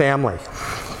is my family.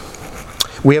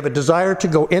 We have a desire to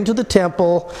go into the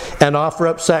temple and offer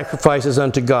up sacrifices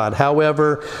unto God.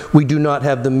 However, we do not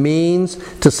have the means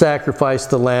to sacrifice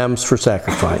the lambs for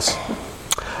sacrifice.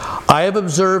 I have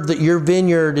observed that your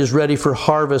vineyard is ready for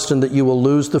harvest and that you will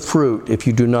lose the fruit if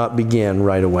you do not begin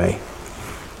right away.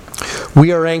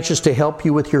 We are anxious to help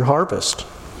you with your harvest.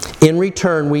 In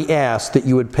return, we ask that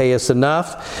you would pay us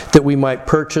enough that we might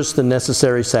purchase the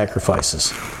necessary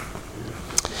sacrifices.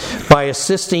 By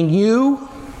assisting you,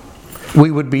 we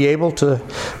would be able to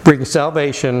bring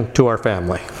salvation to our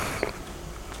family."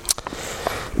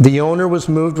 The owner was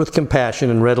moved with compassion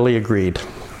and readily agreed.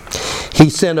 He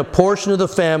sent a portion of the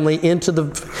family into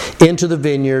the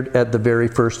vineyard at the very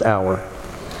first hour.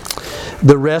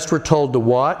 The rest were told to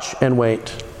watch and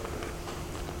wait.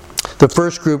 The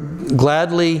first group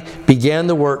gladly began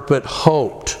the work, but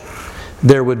hoped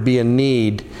there would be a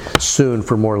need soon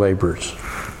for more laborers.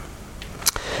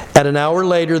 At an hour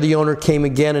later, the owner came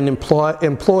again and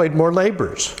employed more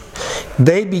laborers.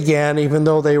 They began, even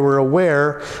though they were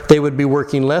aware they would be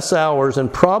working less hours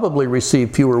and probably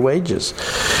receive fewer wages.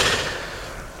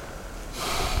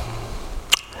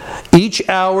 Each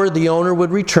hour the owner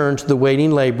would return to the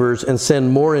waiting laborers and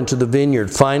send more into the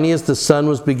vineyard. Finally, as the sun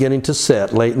was beginning to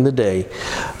set late in the day,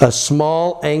 a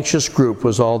small, anxious group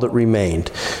was all that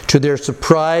remained. To their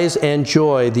surprise and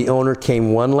joy, the owner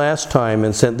came one last time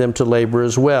and sent them to labor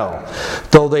as well.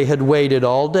 Though they had waited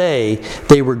all day,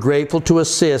 they were grateful to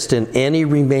assist in any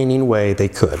remaining way they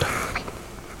could.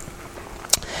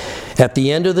 At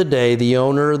the end of the day, the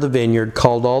owner of the vineyard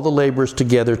called all the laborers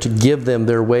together to give them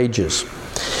their wages.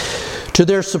 To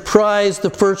their surprise, the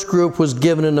first group was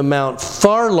given an amount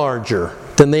far larger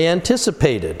than they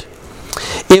anticipated.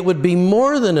 It would be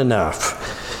more than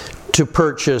enough to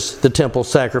purchase the temple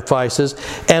sacrifices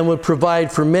and would provide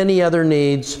for many other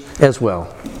needs as well.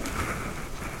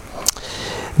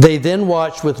 They then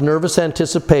watched with nervous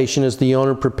anticipation as the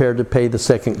owner prepared to pay the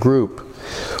second group.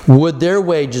 Would their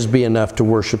wages be enough to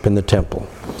worship in the temple?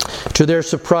 To their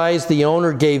surprise, the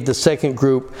owner gave the second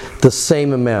group the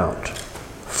same amount.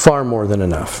 Far more than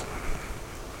enough.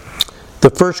 The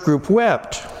first group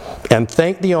wept and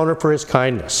thanked the owner for his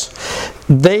kindness.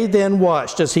 They then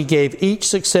watched as he gave each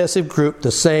successive group the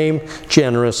same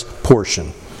generous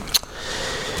portion.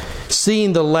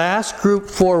 Seeing the last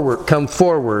group come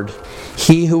forward,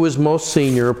 he who was most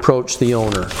senior approached the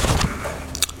owner.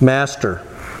 "Master,"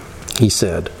 he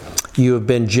said, "you have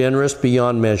been generous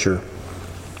beyond measure.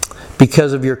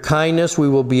 Because of your kindness, we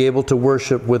will be able to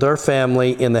worship with our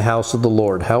family in the house of the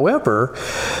Lord. However,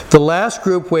 the last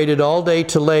group waited all day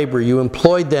to labor. You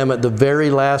employed them at the very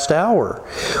last hour.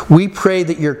 We pray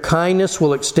that your kindness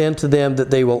will extend to them, that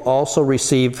they will also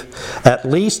receive at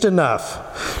least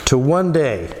enough to one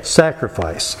day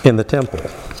sacrifice in the temple."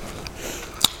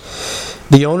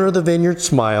 The owner of the vineyard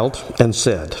smiled and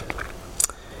said,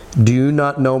 "Do you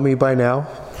not know me by now?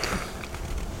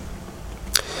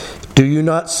 Do you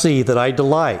not see that I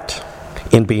delight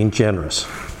in being generous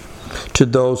to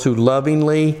those who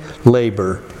lovingly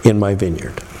labor in my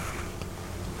vineyard?"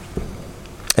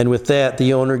 And with that,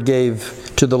 the owner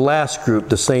gave to the last group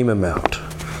the same amount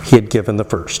he had given the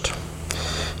first,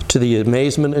 to the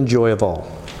amazement and joy of all.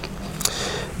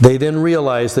 They then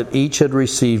realized that each had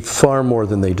received far more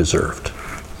than they deserved,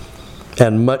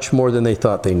 and much more than they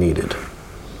thought they needed.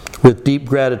 With deep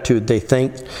gratitude, they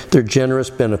thanked their generous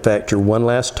benefactor one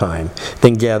last time,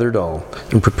 then gathered all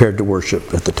and prepared to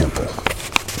worship at the temple.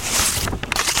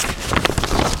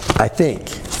 I think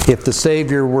if the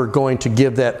Savior were going to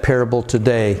give that parable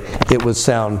today, it would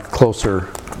sound closer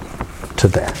to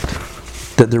that.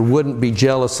 That there wouldn't be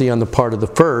jealousy on the part of the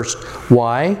first.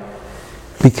 Why?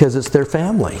 Because it's their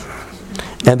family.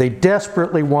 And they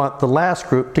desperately want the last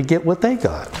group to get what they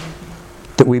got.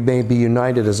 That we may be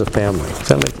united as a family.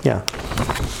 Yeah.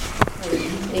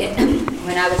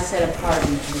 When I was set apart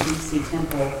in the DC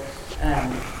temple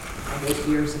 8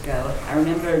 years ago, I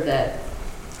remember the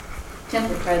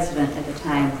temple president at the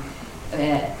time,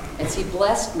 as he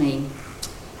blessed me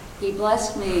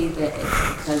that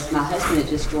because my husband had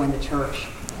just joined the church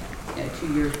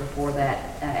 2 years before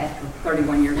that, after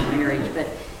 31 years of marriage, but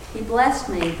he blessed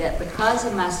me that because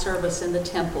of my service in the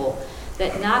temple,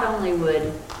 that not only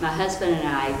would my husband and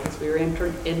I, because we were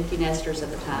empty nesters at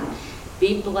the time,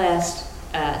 be blessed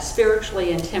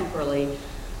spiritually and temporally,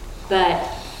 but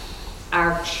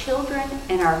our children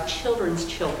and our children's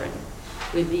children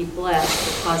would be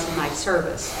blessed because of my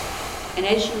service. And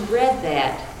as you read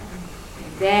that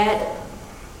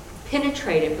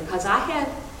penetrated, because I have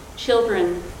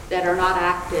children that are not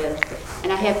active,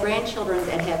 and I have grandchildren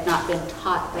that have not been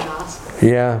taught the gospel.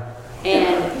 Yeah.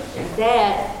 And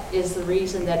that is the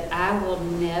reason that I will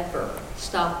never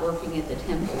stop working at the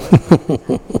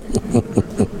temple.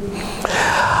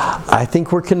 I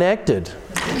think we're connected.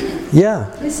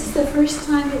 Yeah. This is the first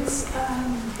time it's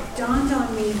dawned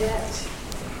on me that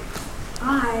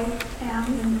I am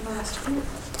in the last group.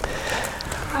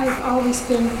 I've always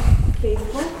been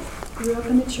faithful, grew up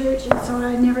in the church, and so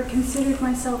I never considered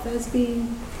myself as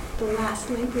being the last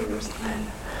laborers.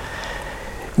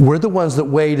 We're the ones that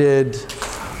waited.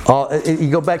 You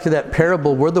go back to that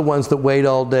parable, we're the ones that wait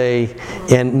all day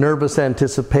in nervous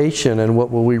anticipation and what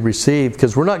will we receive,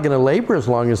 because we're not going to labor as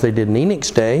long as they did in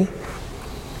Enoch's day.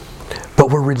 But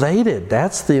we're related.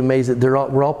 That's the amazing.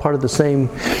 We're all part of the same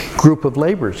group of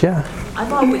laborers. Yeah.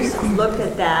 I've always looked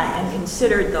at that and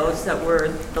considered those that were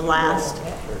the last.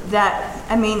 That,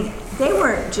 I mean, they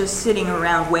weren't just sitting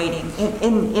around waiting.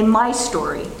 In my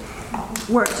story,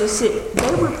 weren't just sitting.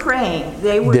 They were praying.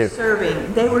 They were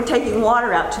serving. They were taking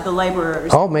water out to the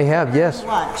laborers. Oh, may have, yes.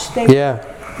 Lunch. Yeah.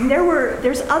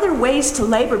 There's other ways to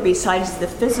labor besides the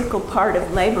physical part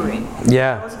of laboring.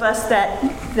 Yeah. Those of us that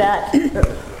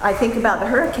I think about the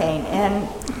hurricane, and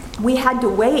we had to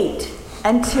wait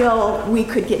until we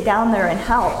could get down there and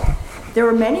help. There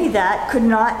were many that could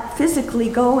not physically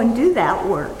go and do that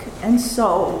work, and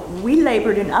so we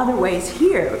labored in other ways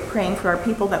here, praying for our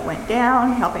people that went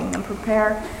down, helping them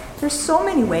prepare. There's so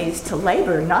many ways to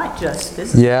labor, not just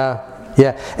physically. Yeah.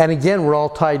 Yeah, and again, we're all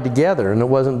tied together, and it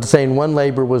wasn't saying one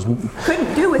labor was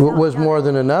more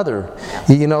than another.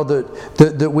 You know,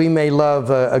 that we may love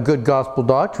a good gospel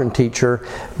doctrine teacher,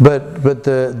 but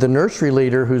the nursery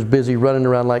leader who's busy running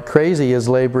around like crazy is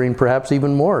laboring perhaps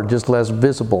even more, just less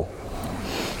visible.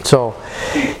 So,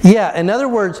 yeah, in other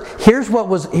words, here's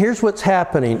what's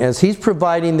happening. As he's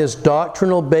providing this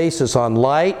doctrinal basis on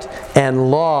light and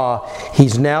law,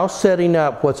 he's now setting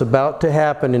up what's about to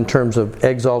happen in terms of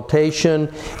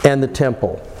exaltation and the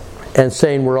temple, and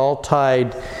saying we're all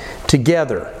tied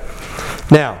together.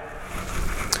 Now,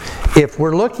 if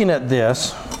we're looking at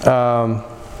this, we're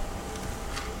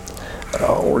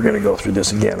going to go through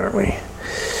this again, aren't we?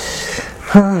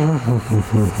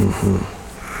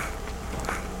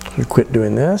 We quit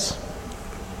doing this.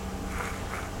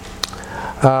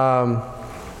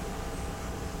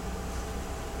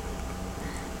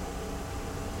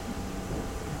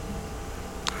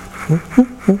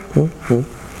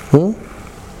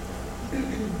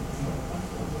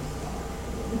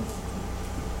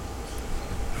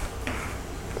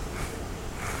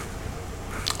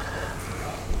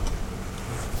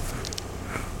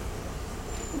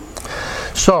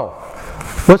 So,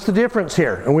 what's the difference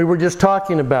here? And we were just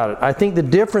talking about it. I think the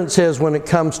difference is when it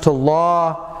comes to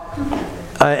law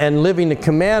and living the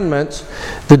commandments,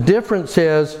 the difference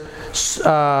is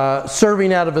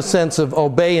serving out of a sense of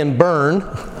obey and burn.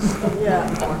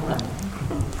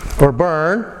 Or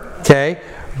burn, okay,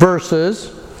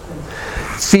 versus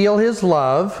feel His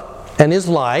love and His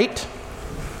light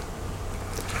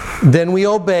Then we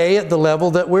obey at the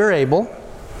level that we're able.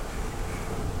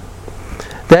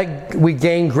 That we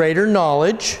gain greater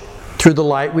knowledge through the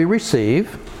light we receive,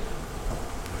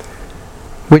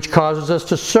 which causes us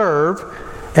to serve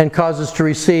and causes us to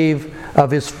receive of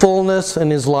His fullness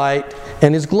and His light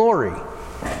and His glory.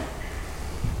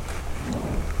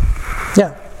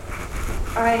 Yeah.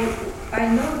 I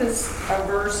noticed a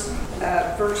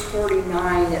verse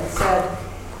 49, it said,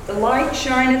 "The light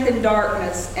shineth in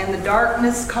darkness, and the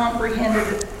darkness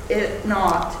comprehended it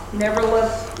not.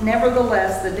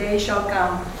 Nevertheless, the day shall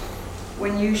come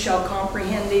when you shall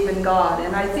comprehend even God."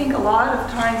 And I think a lot of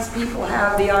times people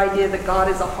have the idea that God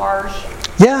is a harsh,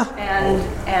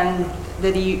 and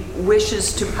that He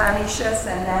wishes to punish us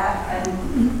and that,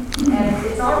 and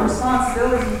it's our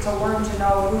responsibility to learn to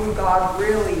know who God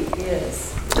really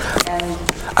is. And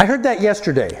I heard that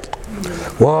yesterday.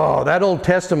 Whoa, that Old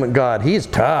Testament God, He's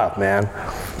tough, man.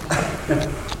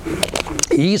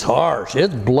 He's harsh.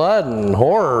 It's blood and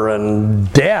horror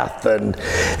and death, and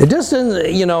it just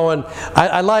isn't, you know. And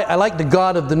I like the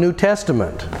God of the New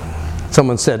Testament.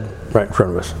 Someone said right in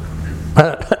front of us.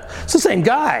 It's the same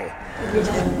guy.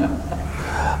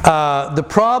 The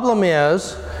problem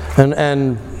is, and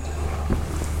I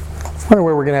wonder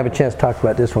where we're going to have a chance to talk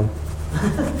about this one.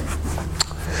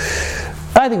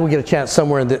 I think we get a chance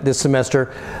somewhere in this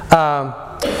semester.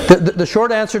 The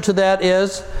short answer to that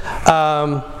is,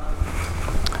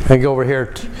 I go over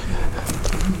here.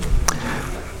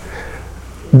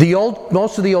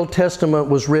 Most of the Old Testament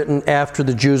was written after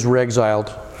the Jews were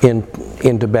exiled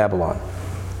into Babylon.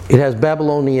 It has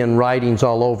Babylonian writings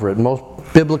all over it. Most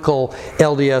biblical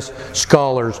LDS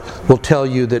scholars will tell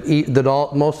you that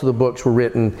most of the books were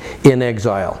written in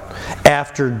exile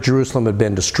after Jerusalem had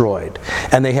been destroyed.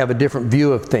 And they have a different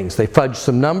view of things. They fudged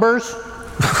some numbers.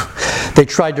 They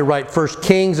tried to write 1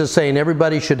 Kings as saying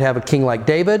everybody should have a king like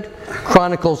David.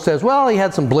 Chronicles says, well, he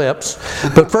had some blips.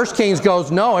 But 1 Kings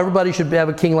goes, no, everybody should have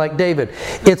a king like David.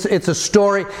 It's a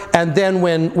story. And then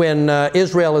when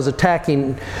Israel is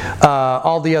attacking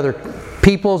all the other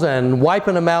peoples and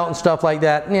wiping them out and stuff like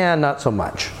that, not so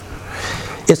much.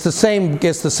 It's the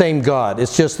same God.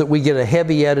 It's just that we get a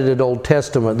heavy edited Old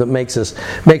Testament that makes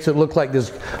it look like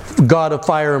this God of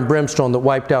fire and brimstone that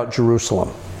wiped out Jerusalem.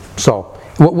 So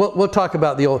we'll talk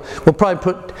about the old.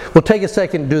 We'll take a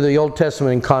second to do the Old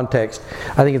Testament in context.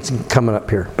 I think it's coming up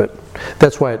here, but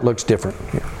that's why it looks different.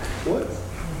 Yeah.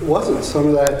 Wasn't some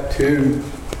of that too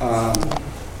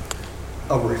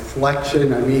a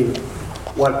reflection? I mean,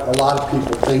 what a lot of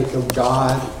people think of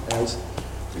God as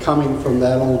coming from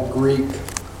that old Greek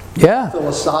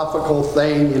philosophical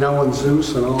thing, and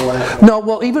Zeus and all that. No,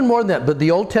 well, even more than that. But the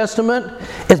Old Testament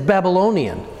is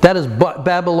Babylonian. That is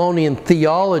Babylonian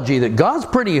theology that God's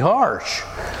pretty harsh,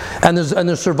 and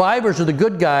the survivors are the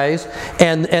good guys,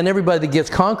 and everybody that gets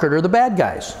conquered are the bad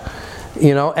guys.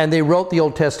 And they wrote the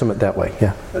Old Testament that way.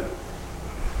 Yeah.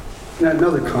 Now,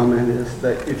 another comment is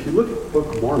that if you look at the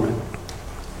Book of Mormon,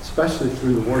 especially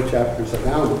through the war chapters of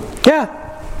Alma,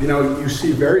 you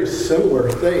see very similar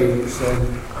things,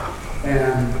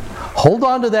 and hold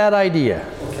on to that idea.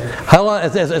 Okay. How long?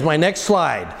 As my next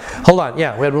slide. Hold on.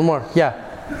 Yeah, we had one more. Yeah.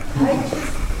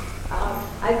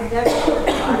 I've never heard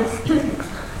Protestant,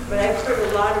 but I've heard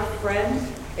a lot of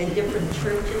friends in different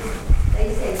churches.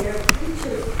 They say their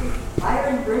preachers preach fire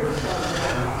and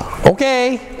brimstone.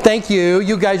 Okay, thank you.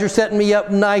 You guys are setting me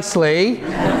up nicely.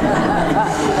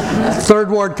 Third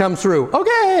ward comes through.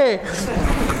 Okay.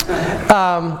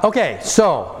 Okay,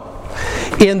 so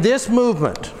in this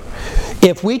movement,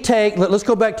 if we take, let's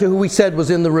go back to who we said was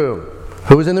in the room.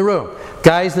 Who was in the room?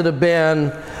 Guys that have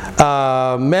been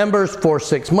members for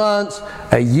 6 months,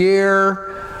 a year.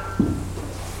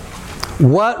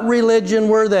 What religion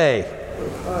were they?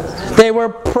 They were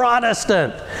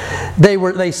Protestant.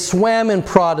 They swam in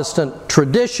Protestant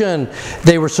tradition.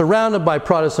 They were surrounded by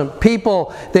Protestant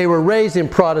people. They were raised in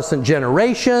Protestant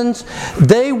generations.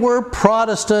 They were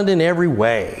Protestant in every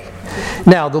way.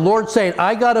 Now, the Lord's saying,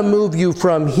 I got to move you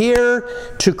from here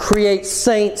to create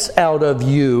saints out of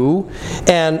you.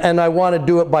 And I want to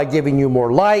do it by giving you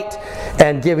more light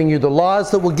and giving you the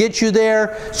laws that will get you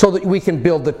there so that we can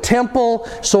build the temple,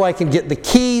 so I can get the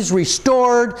keys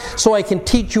restored, so I can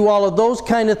teach you all of those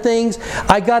kind of things.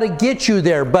 I got to get you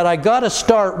there, but I got to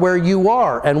start where you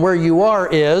are. And where you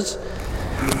are is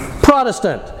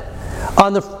Protestant,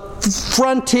 on the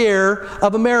frontier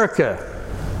of America.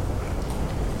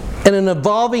 In an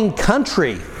evolving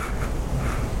country.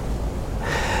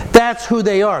 That's who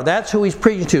they are. That's who he's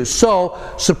preaching to. So,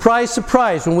 surprise,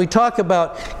 surprise, when we talk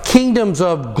about kingdoms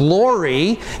of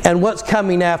glory and what's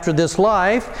coming after this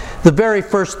life, the very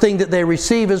first thing that they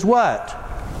receive is what?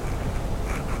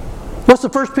 What's the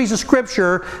first piece of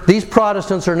scripture these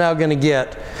Protestants are now going to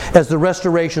get as the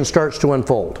restoration starts to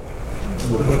unfold?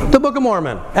 The Book of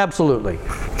Mormon. Absolutely.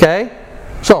 Okay?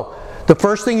 So, the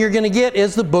first thing you're going to get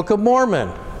is the Book of Mormon.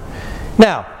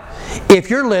 Now, if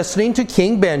you're listening to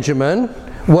King Benjamin,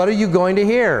 what are you going to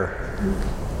hear?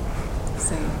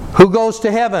 Who goes to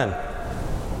heaven?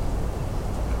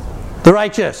 The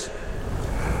righteous.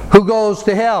 Who goes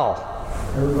to hell?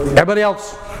 Everybody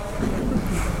else.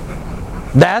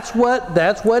 That's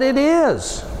what it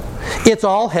is. It's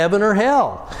all heaven or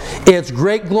hell. It's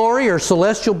great glory or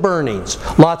celestial burnings.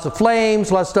 Lots of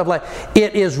flames, lots of stuff like that.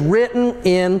 It is written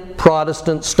in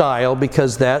Protestant style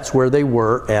because that's where they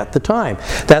were at the time.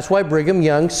 That's why Brigham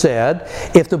Young said,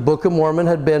 if the Book of Mormon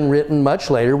had been written much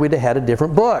later, we'd have had a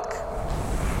different book.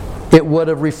 It would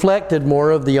have reflected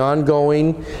more of the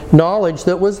ongoing knowledge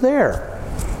that was there.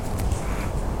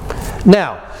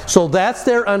 Now, so that's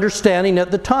their understanding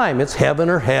at the time. It's heaven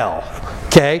or hell.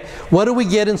 Okay? What do we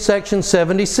get in section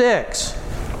 76?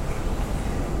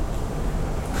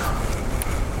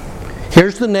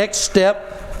 Here's the next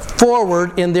step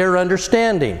forward in their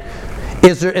understanding.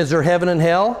 Is there heaven and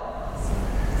hell?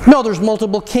 No, there's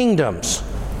multiple kingdoms.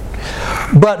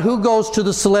 But who goes to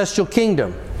the celestial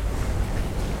kingdom?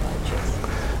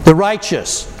 The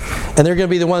righteous. And they're going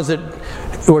to be the ones that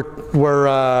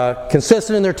were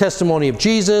consistent in their testimony of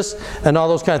Jesus and all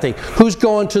those kind of things. Who's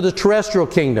going to the terrestrial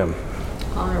kingdom?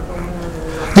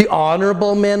 The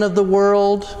honorable men of the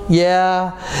world.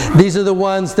 Yeah. These are the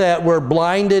ones that were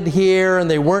blinded here and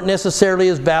they weren't necessarily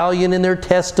as valiant in their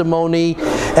testimony,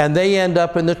 and they end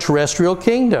up in the terrestrial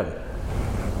kingdom.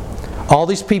 All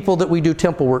these people that we do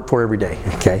temple work for every day.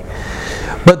 Okay.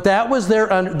 But that was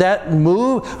that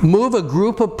move a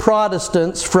group of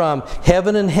Protestants from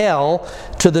heaven and hell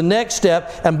to the next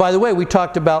step. And by the way, we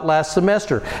talked about last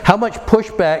semester, how much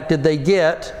pushback did they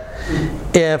get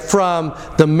from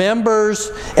the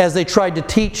members as they tried to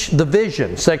teach the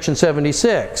vision, section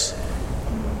 76.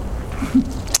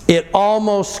 It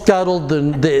almost scuttled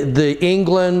the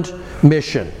England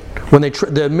mission. When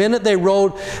the minute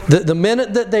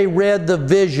that they read the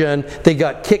vision, they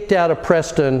got kicked out of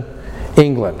Preston,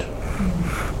 England,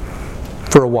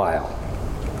 for a while.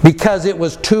 Because it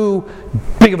was too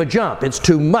big of a jump. It's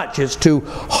too much. It's too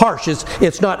harsh.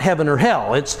 It's not heaven or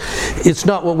hell. It's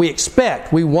not what we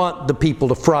expect. We want the people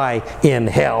to fry in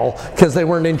hell because they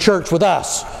weren't in church with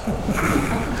us.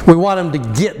 We want them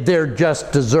to get their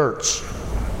just desserts.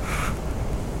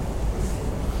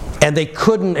 And they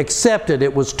couldn't accept it.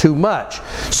 It was too much.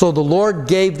 So the Lord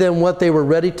gave them what they were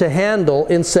ready to handle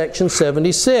in section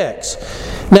 76.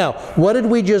 Now, what did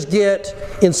we just get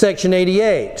in section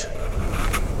 88?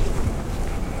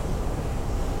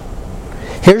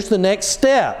 Here's the next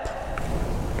step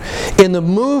in the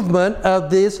movement of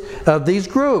these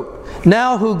group.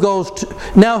 Now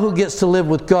who gets to live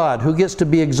with God? Who gets to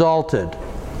be exalted?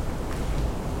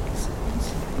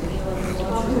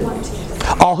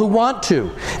 All who want to.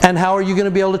 And how are you going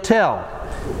to be able to tell?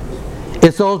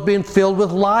 It's those being filled with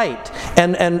light.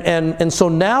 And so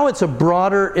now it's a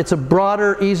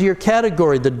broader, easier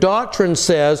category. The doctrine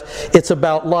says it's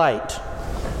about light.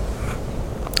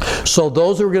 So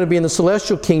those who are going to be in the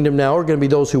celestial kingdom now are going to be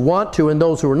those who want to, and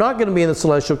those who are not going to be in the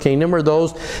celestial kingdom are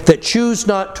those that choose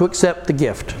not to accept the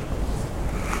gift.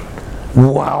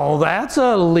 Wow, that's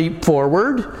a leap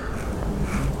forward.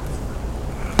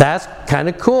 That's kind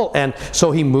of cool. And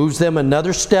so he moves them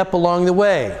another step along the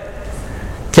way.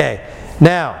 Okay,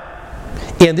 now,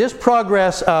 in this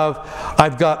progress of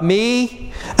I've got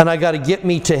me, and I got to get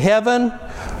me to heaven,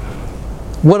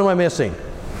 what am I missing?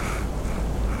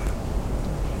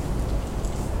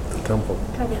 Temple.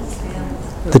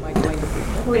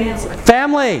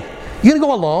 Family. You going to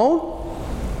go alone?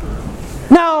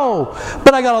 No.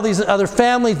 But I got all these other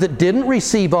families that didn't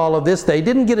receive all of this. They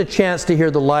didn't get a chance to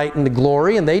hear the light and the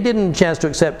glory, and they didn't get a chance to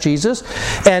accept Jesus.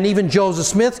 And even Joseph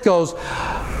Smith goes,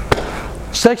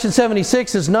 section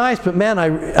 76 is nice, but man,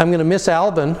 I'm going to miss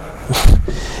Alvin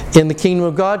in the kingdom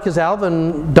of God because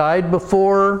Alvin died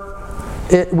before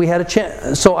we had a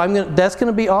chance. So that's going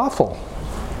to be awful.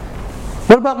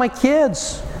 What about my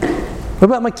kids? What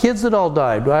about my kids that all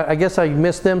died? I guess I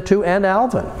missed them too, and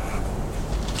Alvin.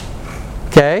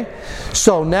 Okay?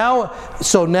 So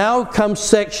now comes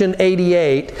section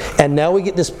 88, and now we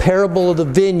get this parable of the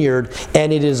vineyard,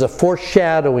 and it is a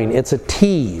foreshadowing. It's a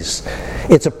tease.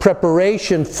 It's a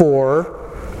preparation for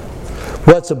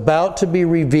what's about to be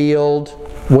revealed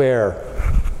where?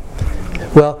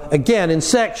 Well, again, in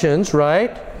sections,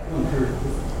 right?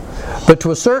 But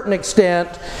to a certain extent,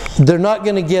 they're not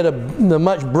going to get the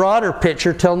much broader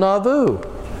picture till Nauvoo.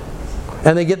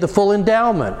 and they get the full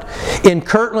endowment. In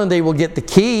Kirtland, they will get the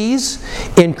keys.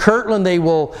 In Kirtland, they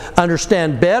will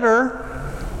understand better.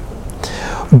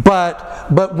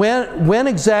 But when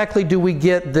exactly do we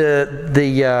get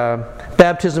the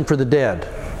baptism for the dead?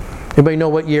 Anybody know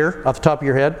what year off the top of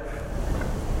your head?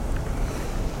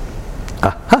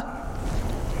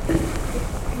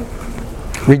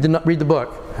 Read the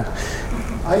book.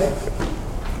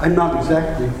 I'm not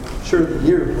exactly sure the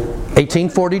year.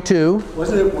 1842.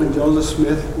 Wasn't it when Joseph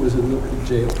Smith was in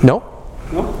jail? Nope.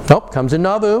 No? Nope. Comes in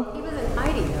Nauvoo. He was in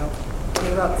hiding, though, when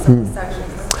he wrote some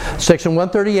sections. Section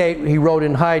 138, he wrote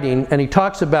in hiding, and he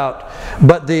talks about,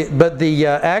 but the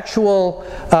actual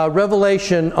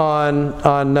revelation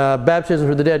on baptism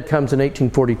for the dead comes in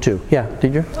 1842. Yeah,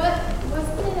 did you?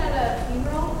 Wasn't it at a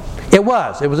funeral? It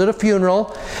was. It was at a funeral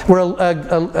where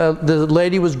the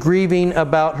lady was grieving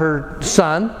about her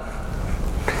son.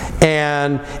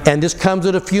 And this comes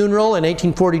at a funeral in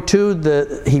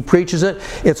 1842. He preaches it.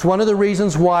 It's one of the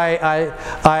reasons why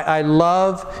I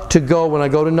love to go, when I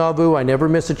go to Nauvoo, I never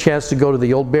miss a chance to go to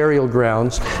the old burial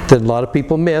grounds that a lot of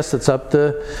people miss. It's up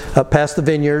past the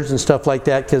vineyards and stuff like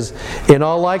that, because in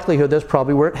all likelihood that's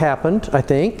probably where it happened, I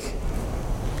think,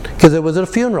 because it was at a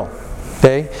funeral.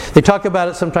 Okay? They talk about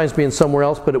it sometimes being somewhere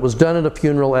else, but it was done at a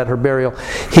funeral at her burial.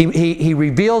 He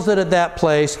reveals it at that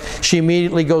place. She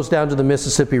immediately goes down to the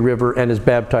Mississippi River and is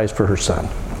baptized for her son.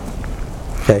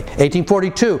 Okay,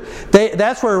 1842.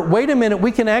 That's where, wait a minute,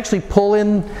 we can actually pull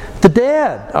in the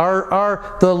dead,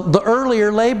 the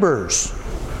earlier laborers.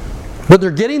 But they're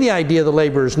getting the idea of the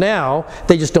laborers now.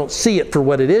 They just don't see it for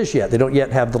what it is yet. They don't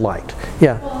yet have the light.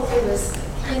 Yeah. Well, it was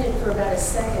hidden for about a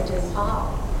second in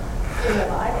Paul in the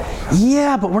Bible.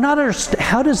 Yeah, but we're not understanding.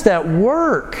 How does that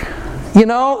work? You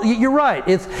know, you're right.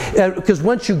 It's because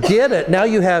once you get it,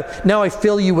 now I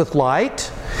fill you with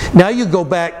light. Now you go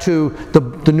back to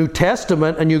the New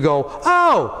Testament and you go,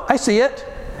 oh, I see it.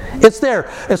 It's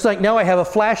there. It's like now I have a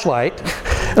flashlight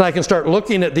and I can start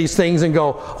looking at these things and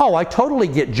go, oh, I totally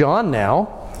get John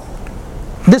now.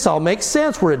 This all makes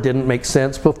sense where it didn't make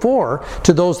sense before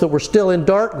to those that were still in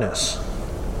darkness.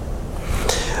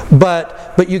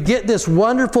 But you get this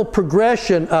wonderful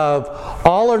progression of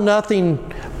all or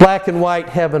nothing, black and white,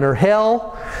 heaven or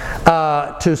hell,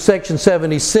 to section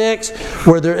 76,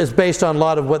 where there is based on a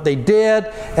lot of what they did,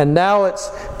 and now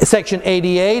it's section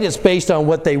 88. It's based on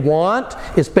what they want.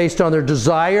 It's based on their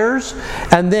desires,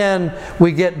 and then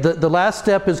we get the last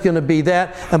step is going to be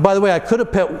that. And by the way, I could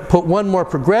have put one more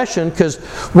progression, because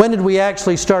when did we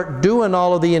actually start doing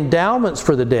all of the endowments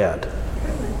for the dead?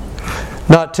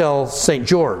 Not till St.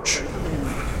 George.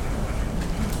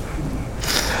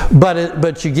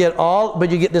 But you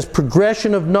get this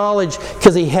progression of knowledge,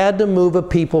 because he had to move a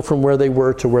people from where they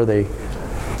were to where they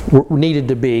needed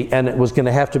to be, and it was going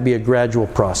to have to be a gradual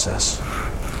process.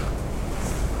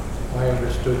 I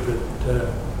understood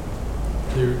that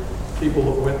the people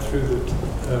that went through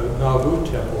the Nauvoo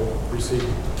temple received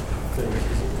things.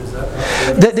 Is that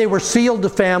not true? They were sealed to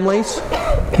families.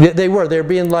 They were. They're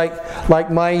being like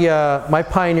my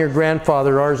pioneer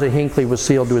grandfather, Arza Hinckley, was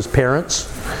sealed to his parents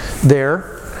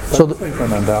there. So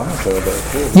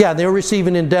yeah, they were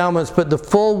receiving endowments, but the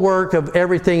full work of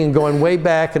everything and going way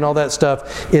back and all that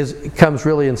stuff comes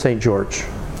really in St. George.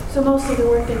 So most of the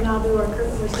work in Nauvoo or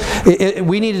Kirtland was done.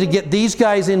 We needed to get these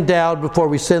guys endowed before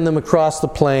we send them across the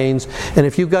plains. And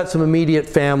if you've got some immediate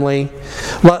family,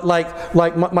 like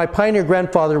my pioneer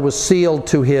grandfather was sealed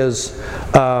to his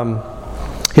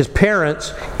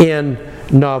parents in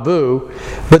Nauvoo,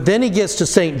 but then he gets to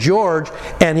St. George,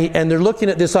 and they're looking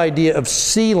at this idea of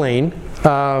sealing.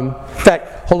 In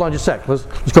fact, hold on just a sec.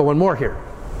 Let's go one more here.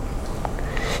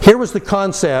 Here was the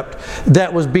concept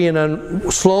that was being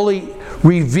slowly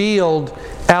revealed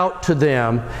out to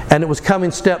them, and it was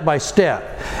coming step by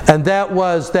step. And that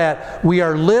was that we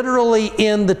are literally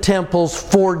in the temples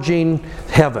forging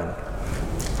heaven.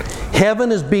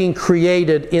 Heaven is being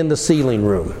created in the sealing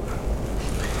room.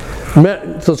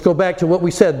 So let's go back to what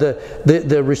we said,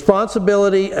 the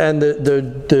responsibility and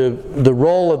the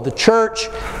role of the church,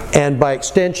 and by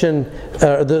extension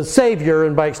the Savior,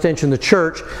 and by extension the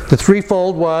church. The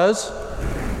threefold was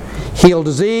heal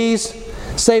disease,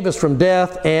 save us from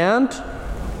death, and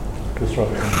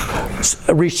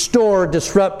restore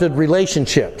disrupted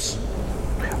relationships.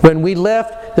 When we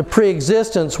left the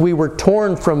pre-existence, we were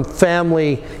torn from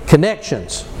family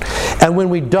connections. And when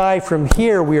we die from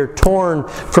here, we are torn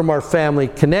from our family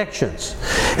connections.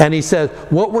 And he says,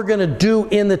 what we're going to do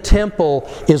in the temple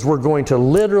is we're going to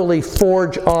literally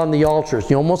forge on the altars.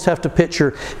 You almost have to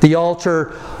picture the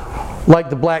altar like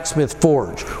the blacksmith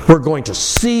forge. We're going to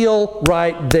seal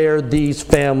right there these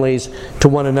families to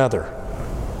one another.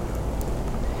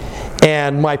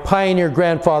 And my pioneer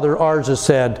grandfather Arza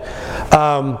said,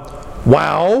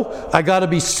 wow, I got to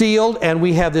be sealed. And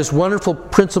we have this wonderful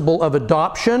principle of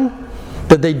adoption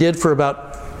that they did for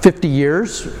about 50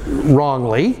 years,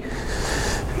 wrongly.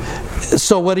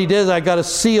 So what he did is, I got to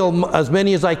seal as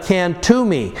many as I can to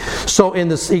me. So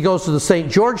he goes to the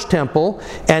St. George Temple,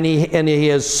 and he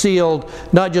has sealed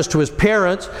not just to his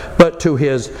parents, but to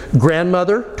his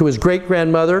grandmother, to his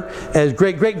great-grandmother, his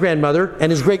great-great-grandmother,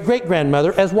 and his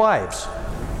great-great-grandmother as wives.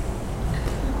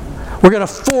 We're going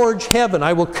to forge heaven.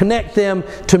 I will connect them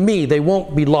to me. They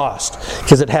won't be lost,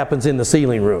 because it happens in the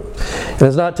sealing room. And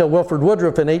it's not till Wilford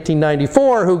Woodruff in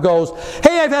 1894 who goes,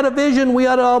 hey, I've had a vision. We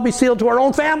ought to all be sealed to our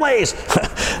own families.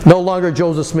 No longer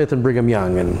Joseph Smith and Brigham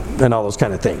Young and all those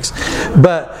kind of things.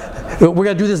 But we're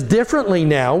going to do this differently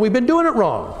now. We've been doing it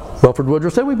wrong. Wilford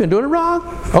Woodruff said, we've been doing it wrong.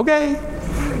 Okay.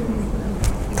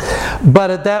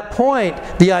 But at that point,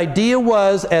 the idea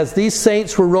was, as these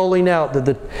saints were rolling out,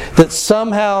 that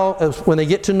somehow, when they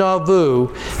get to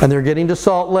Nauvoo and they're getting to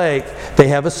Salt Lake, they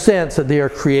have a sense that they are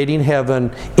creating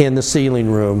heaven in the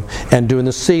sealing room and doing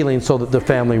the sealing so that the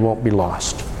family won't be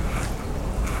lost.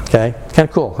 Okay, kind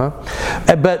of cool, huh?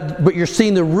 But you're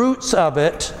seeing the roots of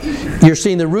it. You're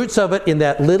seeing the roots of it in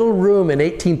that little room in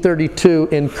 1832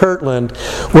 in Kirtland,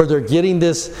 where they're getting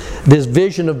this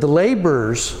vision of the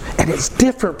laborers, and it's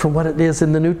different from what it is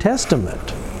in the New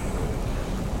Testament.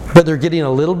 But they're getting a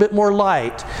little bit more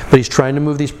light. But he's trying to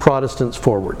move these Protestants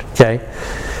forward. Okay.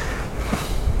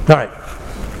 All right.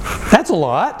 That's a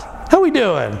lot. How we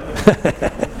doing?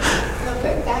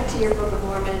 Back to your Book of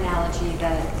Mormon analogy,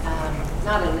 that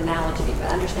not an analogy,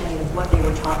 but understanding of what they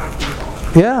were taught to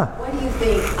people. Yeah. What do you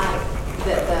think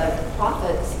that the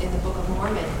prophets in the Book of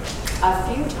Mormon a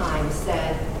few times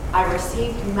said, I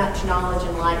received much knowledge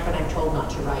and light, but I'm told not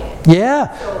to write it?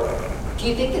 Yeah. So do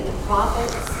you think that the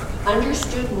prophets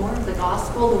understood more of the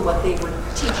gospel than what they were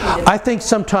teaching them? I think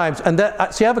sometimes, and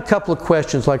I have a couple of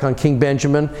questions, like on King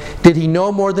Benjamin. Did he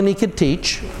know more than he could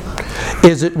teach?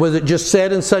 Was it just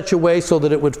said in such a way so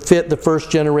that it would fit the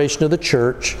first generation of the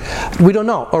church? We don't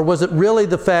know. Or was it really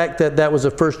the fact that was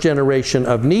the first generation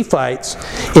of Nephites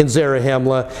in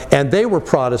Zarahemla, and they were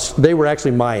Protestant? They were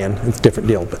actually Mayan. It's a different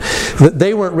deal, but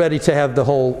they weren't ready to have the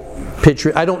whole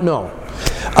picture. I don't know.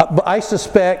 But I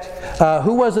suspect,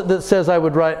 who was it that says I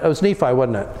would write? It was Nephi,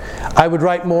 wasn't it? I would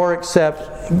write more,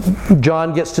 except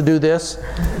John gets to do this.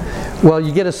 Well,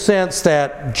 you get a sense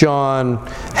that John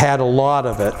had a lot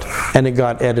of it, and it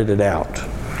got edited out.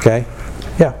 Okay?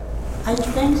 Yeah. I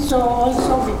think so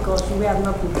also because we are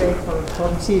not prepared for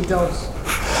see those.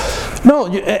 No,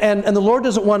 and the Lord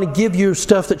doesn't want to give you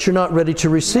stuff that you're not ready to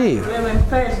receive.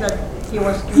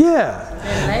 Yeah.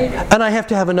 And I have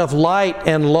to have enough light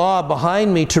and law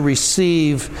behind me to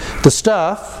receive the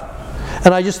stuff.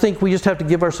 And I just think we just have to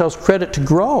give ourselves credit to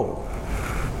grow.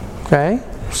 Okay?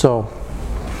 So,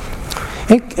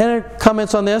 any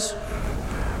comments on this?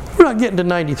 We're not getting to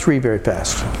 93 very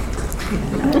fast. I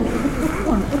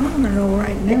want to know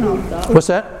right now. What's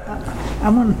that? I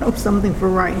want to know something for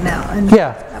right now. And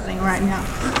yeah. Happening right now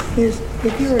is,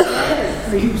 if you're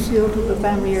adopted, are you sealed to the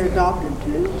family you're adopted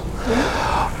to?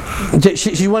 Yeah.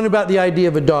 She wondered about the idea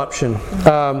of adoption.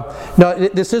 No,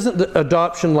 this isn't the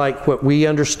adoption like what we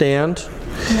understand.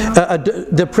 No.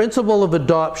 The principle of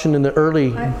adoption in the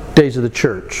early days of the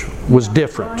church was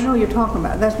different. I know you're talking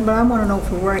about that, but I want to know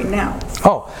for right now.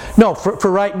 Oh, no,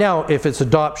 for right now, if it's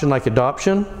adoption like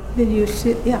adoption, then you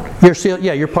sit, yeah. You're sealed,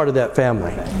 yeah, you're part of that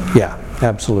family. Yeah,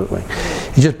 absolutely.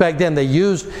 Just back then they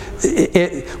used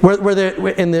it,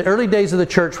 in the early days of the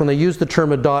church, when they used the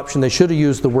term adoption, they should have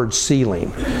used the word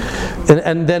sealing,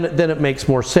 and then it makes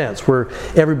more sense, where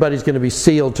everybody's going to be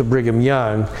sealed to Brigham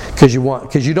Young because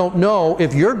you don't know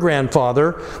if your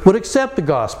grandfather would accept the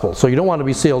gospel, so you don't want to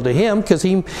be sealed to him because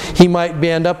he might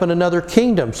end up in another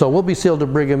kingdom. So we'll be sealed to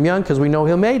Brigham Young because we know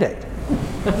he made it.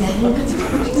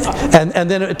 And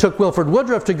then it took Wilford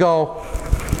Woodruff to go,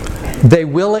 they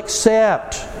will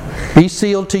accept. Be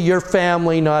sealed to your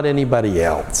family, not anybody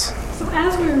else. So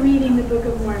as we're reading the Book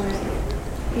of Mormon,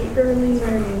 the early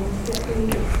learning that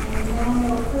we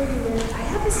I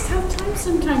have a tough time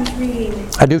sometimes reading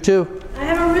it. I do too. I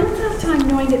have a real tough time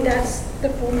knowing that that's the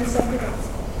fullness of the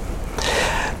gospel.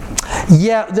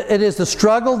 Yeah, it is the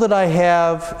struggle that I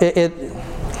have.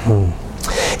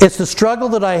 It's the struggle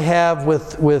that I have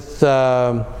with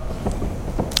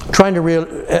trying to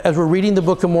as we're reading the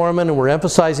Book of Mormon and we're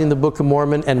emphasizing the Book of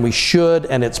Mormon, and we should,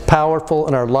 and it's powerful,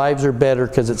 and our lives are better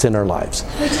because it's in our lives.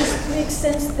 Which makes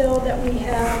sense, though, that we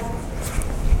have,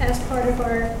 as part of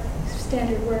our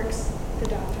standard works, the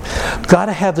doctrine. Got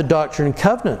to have the Doctrine and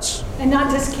Covenants. And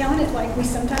not discount it like we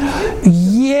sometimes do.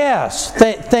 Yes,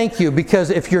 thank you. Because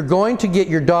if you're going to get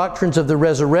your doctrines of the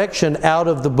resurrection out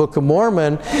of the Book of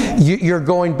Mormon, you're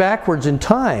going backwards in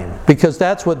time. Because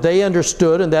that's what they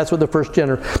understood, and that's what the first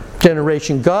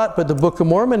generation got. But the Book of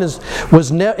Mormon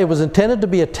was intended to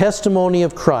be a testimony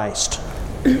of Christ.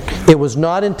 It was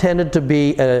not intended to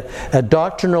be a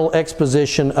doctrinal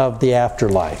exposition of the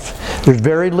afterlife. There's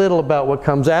very little about what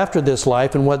comes after this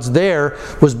life, and what's there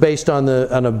was based on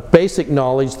a basic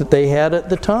knowledge that they had at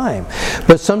the time.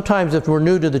 But sometimes if we're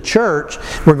new to the church,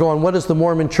 we're going, what does the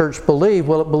Mormon church believe?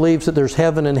 Well, it believes that there's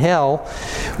heaven and hell,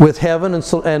 with heaven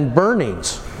and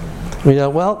burnings. We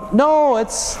go, well, no,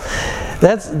 that's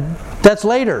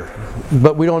later.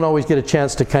 But we don't always get a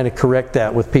chance to kind of correct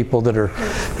that with people that are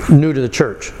new to the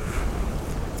church.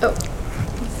 Oh,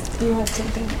 you have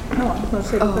something? No, I was going to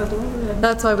say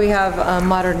That's why we have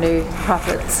modern-day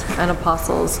prophets and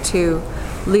apostles to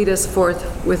lead us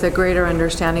forth with a greater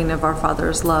understanding of our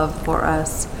Father's love for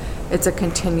us. It's a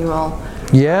continual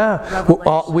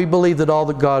revelation. We believe that all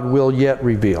that God will yet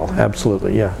reveal.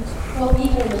 Absolutely, yeah. Well,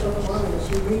 even in the Book of Mormon,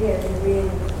 as you read it and read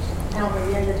how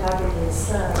Marianne talking to his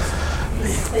sons,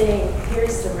 he's saying,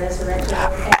 here's the resurrection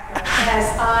as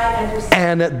I understand.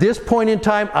 And at this point in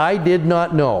time, I did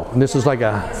not know. And this is like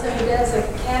a... So he does a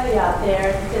caveat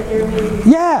there that there may be...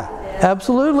 Yeah.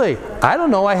 Absolutely. I don't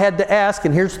know. I had to ask,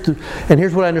 and here's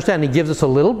what I understand. He gives us a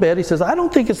little bit. He says, I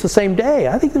don't think it's the same day.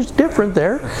 I think there's different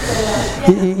there.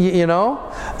 You know?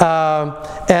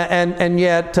 And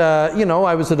yet,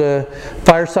 I was at a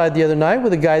fireside the other night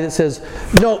with a guy that says,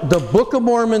 no, the Book of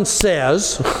Mormon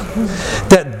says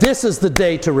that this is the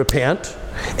day to repent,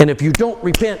 and if you don't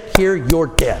repent here, you're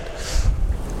dead.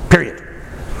 Period.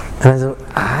 And I said,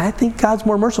 I think God's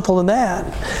more merciful than that.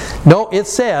 No, it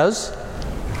says...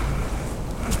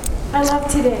 I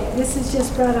love today. This has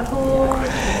just brought a whole...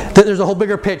 There's a whole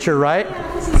bigger picture, right?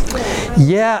 Yeah, this is great.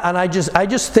 Yeah, and I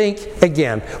just think,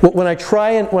 again, when I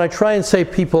try and say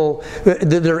people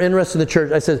that are interested in the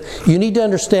church, I said, you need to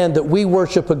understand that we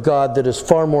worship a God that is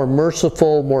far more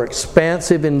merciful, more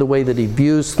expansive in the way that He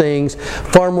views things,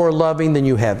 far more loving than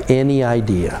you have any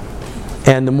idea.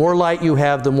 And the more light you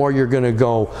have, the more you're going to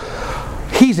go,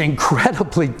 He's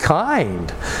incredibly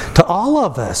kind to all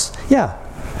of us. Yeah.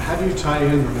 How do you tie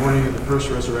in the morning of the first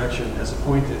resurrection as a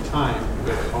point in time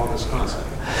with all this concept?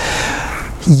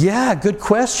 Yeah, good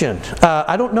question.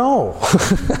 I don't know.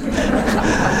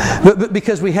 but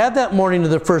because we had that morning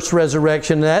of the first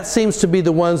resurrection, and that seems to be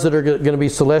the ones that are going to be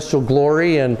celestial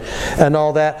glory and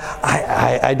all that.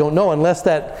 I don't know, unless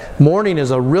that morning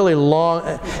is a really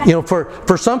long,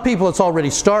 for some people it's already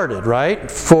started,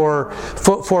 right? For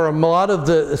a lot of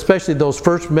especially those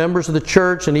first members of the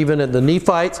church and even at the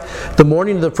Nephites, the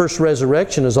morning of the first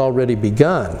resurrection has already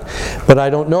begun. But I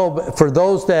don't know, but for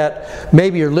those that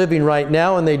maybe are living right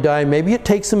now and they die, maybe it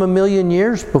takes them 1,000,000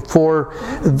 years before,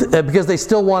 because they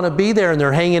still want to be there and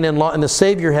they're hanging in law, and the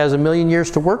Savior has 1,000,000 years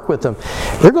to work with them.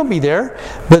 They're going to be there,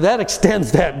 but that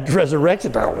extends that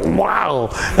resurrection. Wow,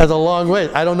 that's a long way.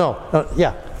 I don't know.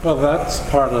 Yeah. Well, that's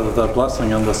part of the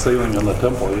blessing and the sealing in the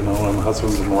temple, when the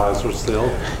husbands and wives are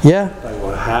sealed. Yeah. They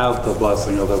will have the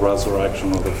blessing of the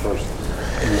resurrection of the first.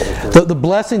 The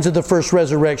blessings of the first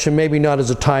resurrection, maybe not as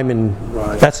a time in...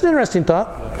 Right. That's an interesting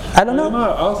thought. I don't know.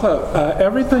 Also,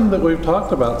 everything that we've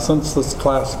talked about since this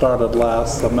class started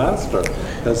last semester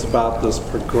is about this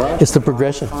progression. It's the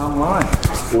progression. Online.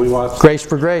 We watched... Grace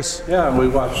for grace. Yeah, and we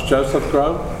watched Joseph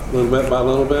grow, little bit by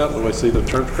little bit, and we see the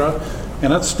church grow.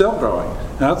 And it's still growing.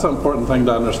 And that's an important thing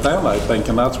to understand, I think,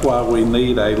 and that's why we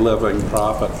need a living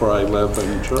prophet for a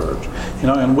living church.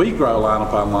 And we grow line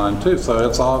upon line too, so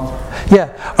it's all... Yeah.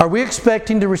 Are we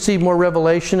expecting to receive more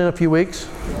revelation in a few weeks?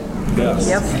 Yes.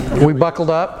 Yep. We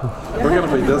buckled up? We're going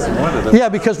to be disappointed. Yeah,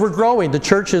 because we're growing. The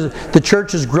church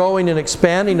is growing and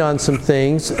expanding on some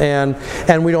things, and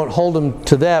we don't hold them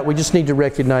to that. We just need to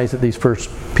recognize that these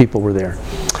first people were there.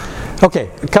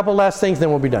 Okay, a couple last things, then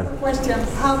we'll be done. Question,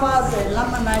 how about the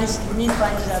Lamanites,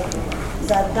 Nephites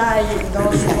that died in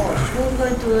those wars? Who's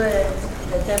going to the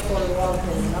temple walk?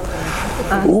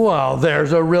 Well,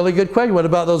 there's a really good question. What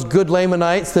about those good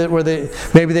Lamanites that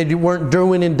maybe they weren't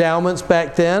doing endowments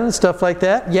back then and stuff like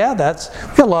that? Yeah,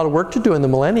 we've got a lot of work to do in the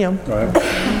millennium. Right.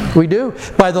 We do.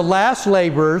 By the last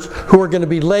laborers who are going to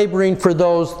be laboring for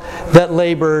those that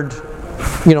labored,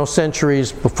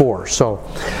 centuries before. So,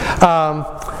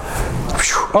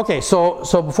 okay,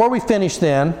 so before we finish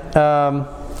then,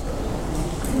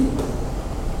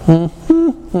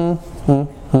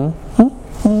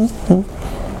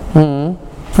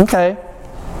 okay.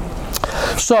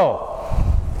 So,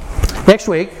 next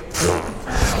week,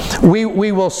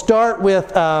 We will start with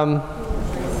the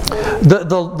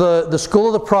School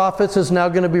of the Prophets is now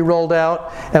going to be rolled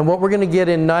out, and what we're going to get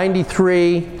in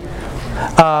 93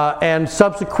 and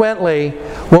subsequently,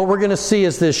 what we're going to see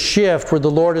is this shift where the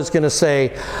Lord is going to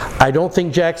say, I don't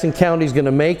think Jackson County is going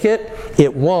to make it.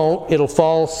 It won't. It'll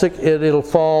fall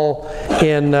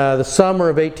in the summer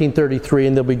of 1833,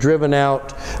 and they'll be driven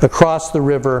out across the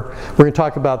river. We're going to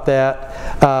talk about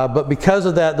that. But because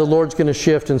of that, the Lord's going to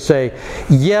shift and say,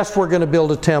 yes, we're going to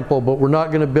build a temple, but we're not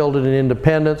going to build it in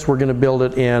Independence. We're going to build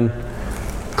it in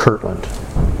Kirtland.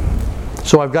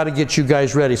 So I've got to get you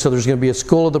guys ready. So there's going to be a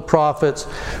School of the Prophets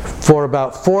for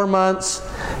about 4 months,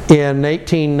 in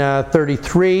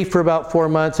 1833 for about 4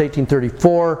 months,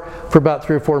 1834 for about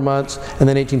 3 or 4 months, and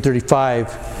then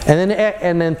 1835,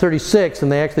 and then 36,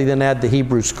 and they actually then add the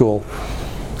Hebrew school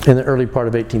in the early part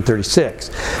of 1836.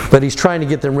 But he's trying to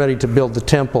get them ready to build the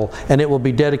temple, and it will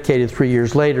be dedicated 3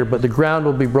 years later, but the ground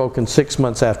will be broken 6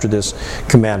 months after this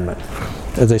commandment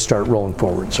as they start rolling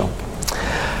forward. So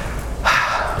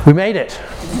we made it.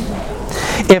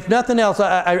 If nothing else,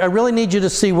 I really need you to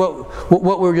see what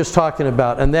we were just talking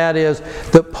about, and that is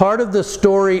that part of the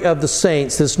story of the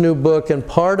saints, this new book, and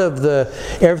part of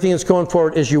everything that's going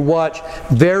forward is you watch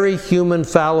very human,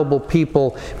 fallible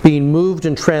people being moved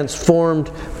and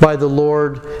transformed by the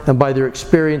Lord and by their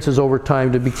experiences over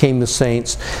time to become the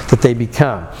saints that they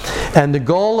become. And the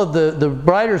goal of the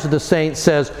writers of the saints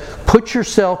says, put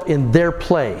yourself in their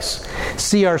place.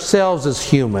 See ourselves as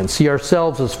human. See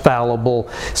ourselves as fallible.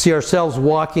 See ourselves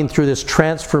walking through this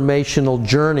transformational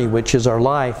journey, which is our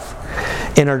life,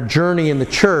 and our journey in the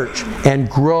church, and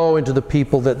grow into the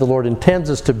people that the Lord intends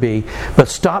us to be. But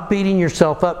stop beating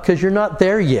yourself up because you're not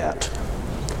there yet.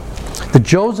 The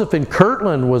Joseph in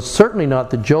Kirtland was certainly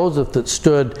not the Joseph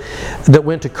that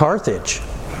went to Carthage.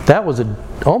 That was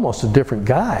almost a different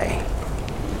guy,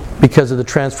 because of the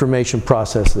transformation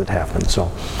process that happened.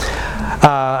 So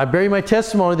I bury my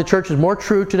testimony. The church is more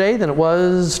true today than it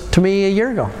was to me a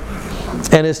year ago.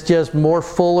 And it's just more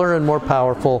fuller and more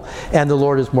powerful, and the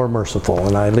Lord is more merciful.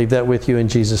 And I leave that with you in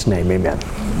Jesus' name. Amen.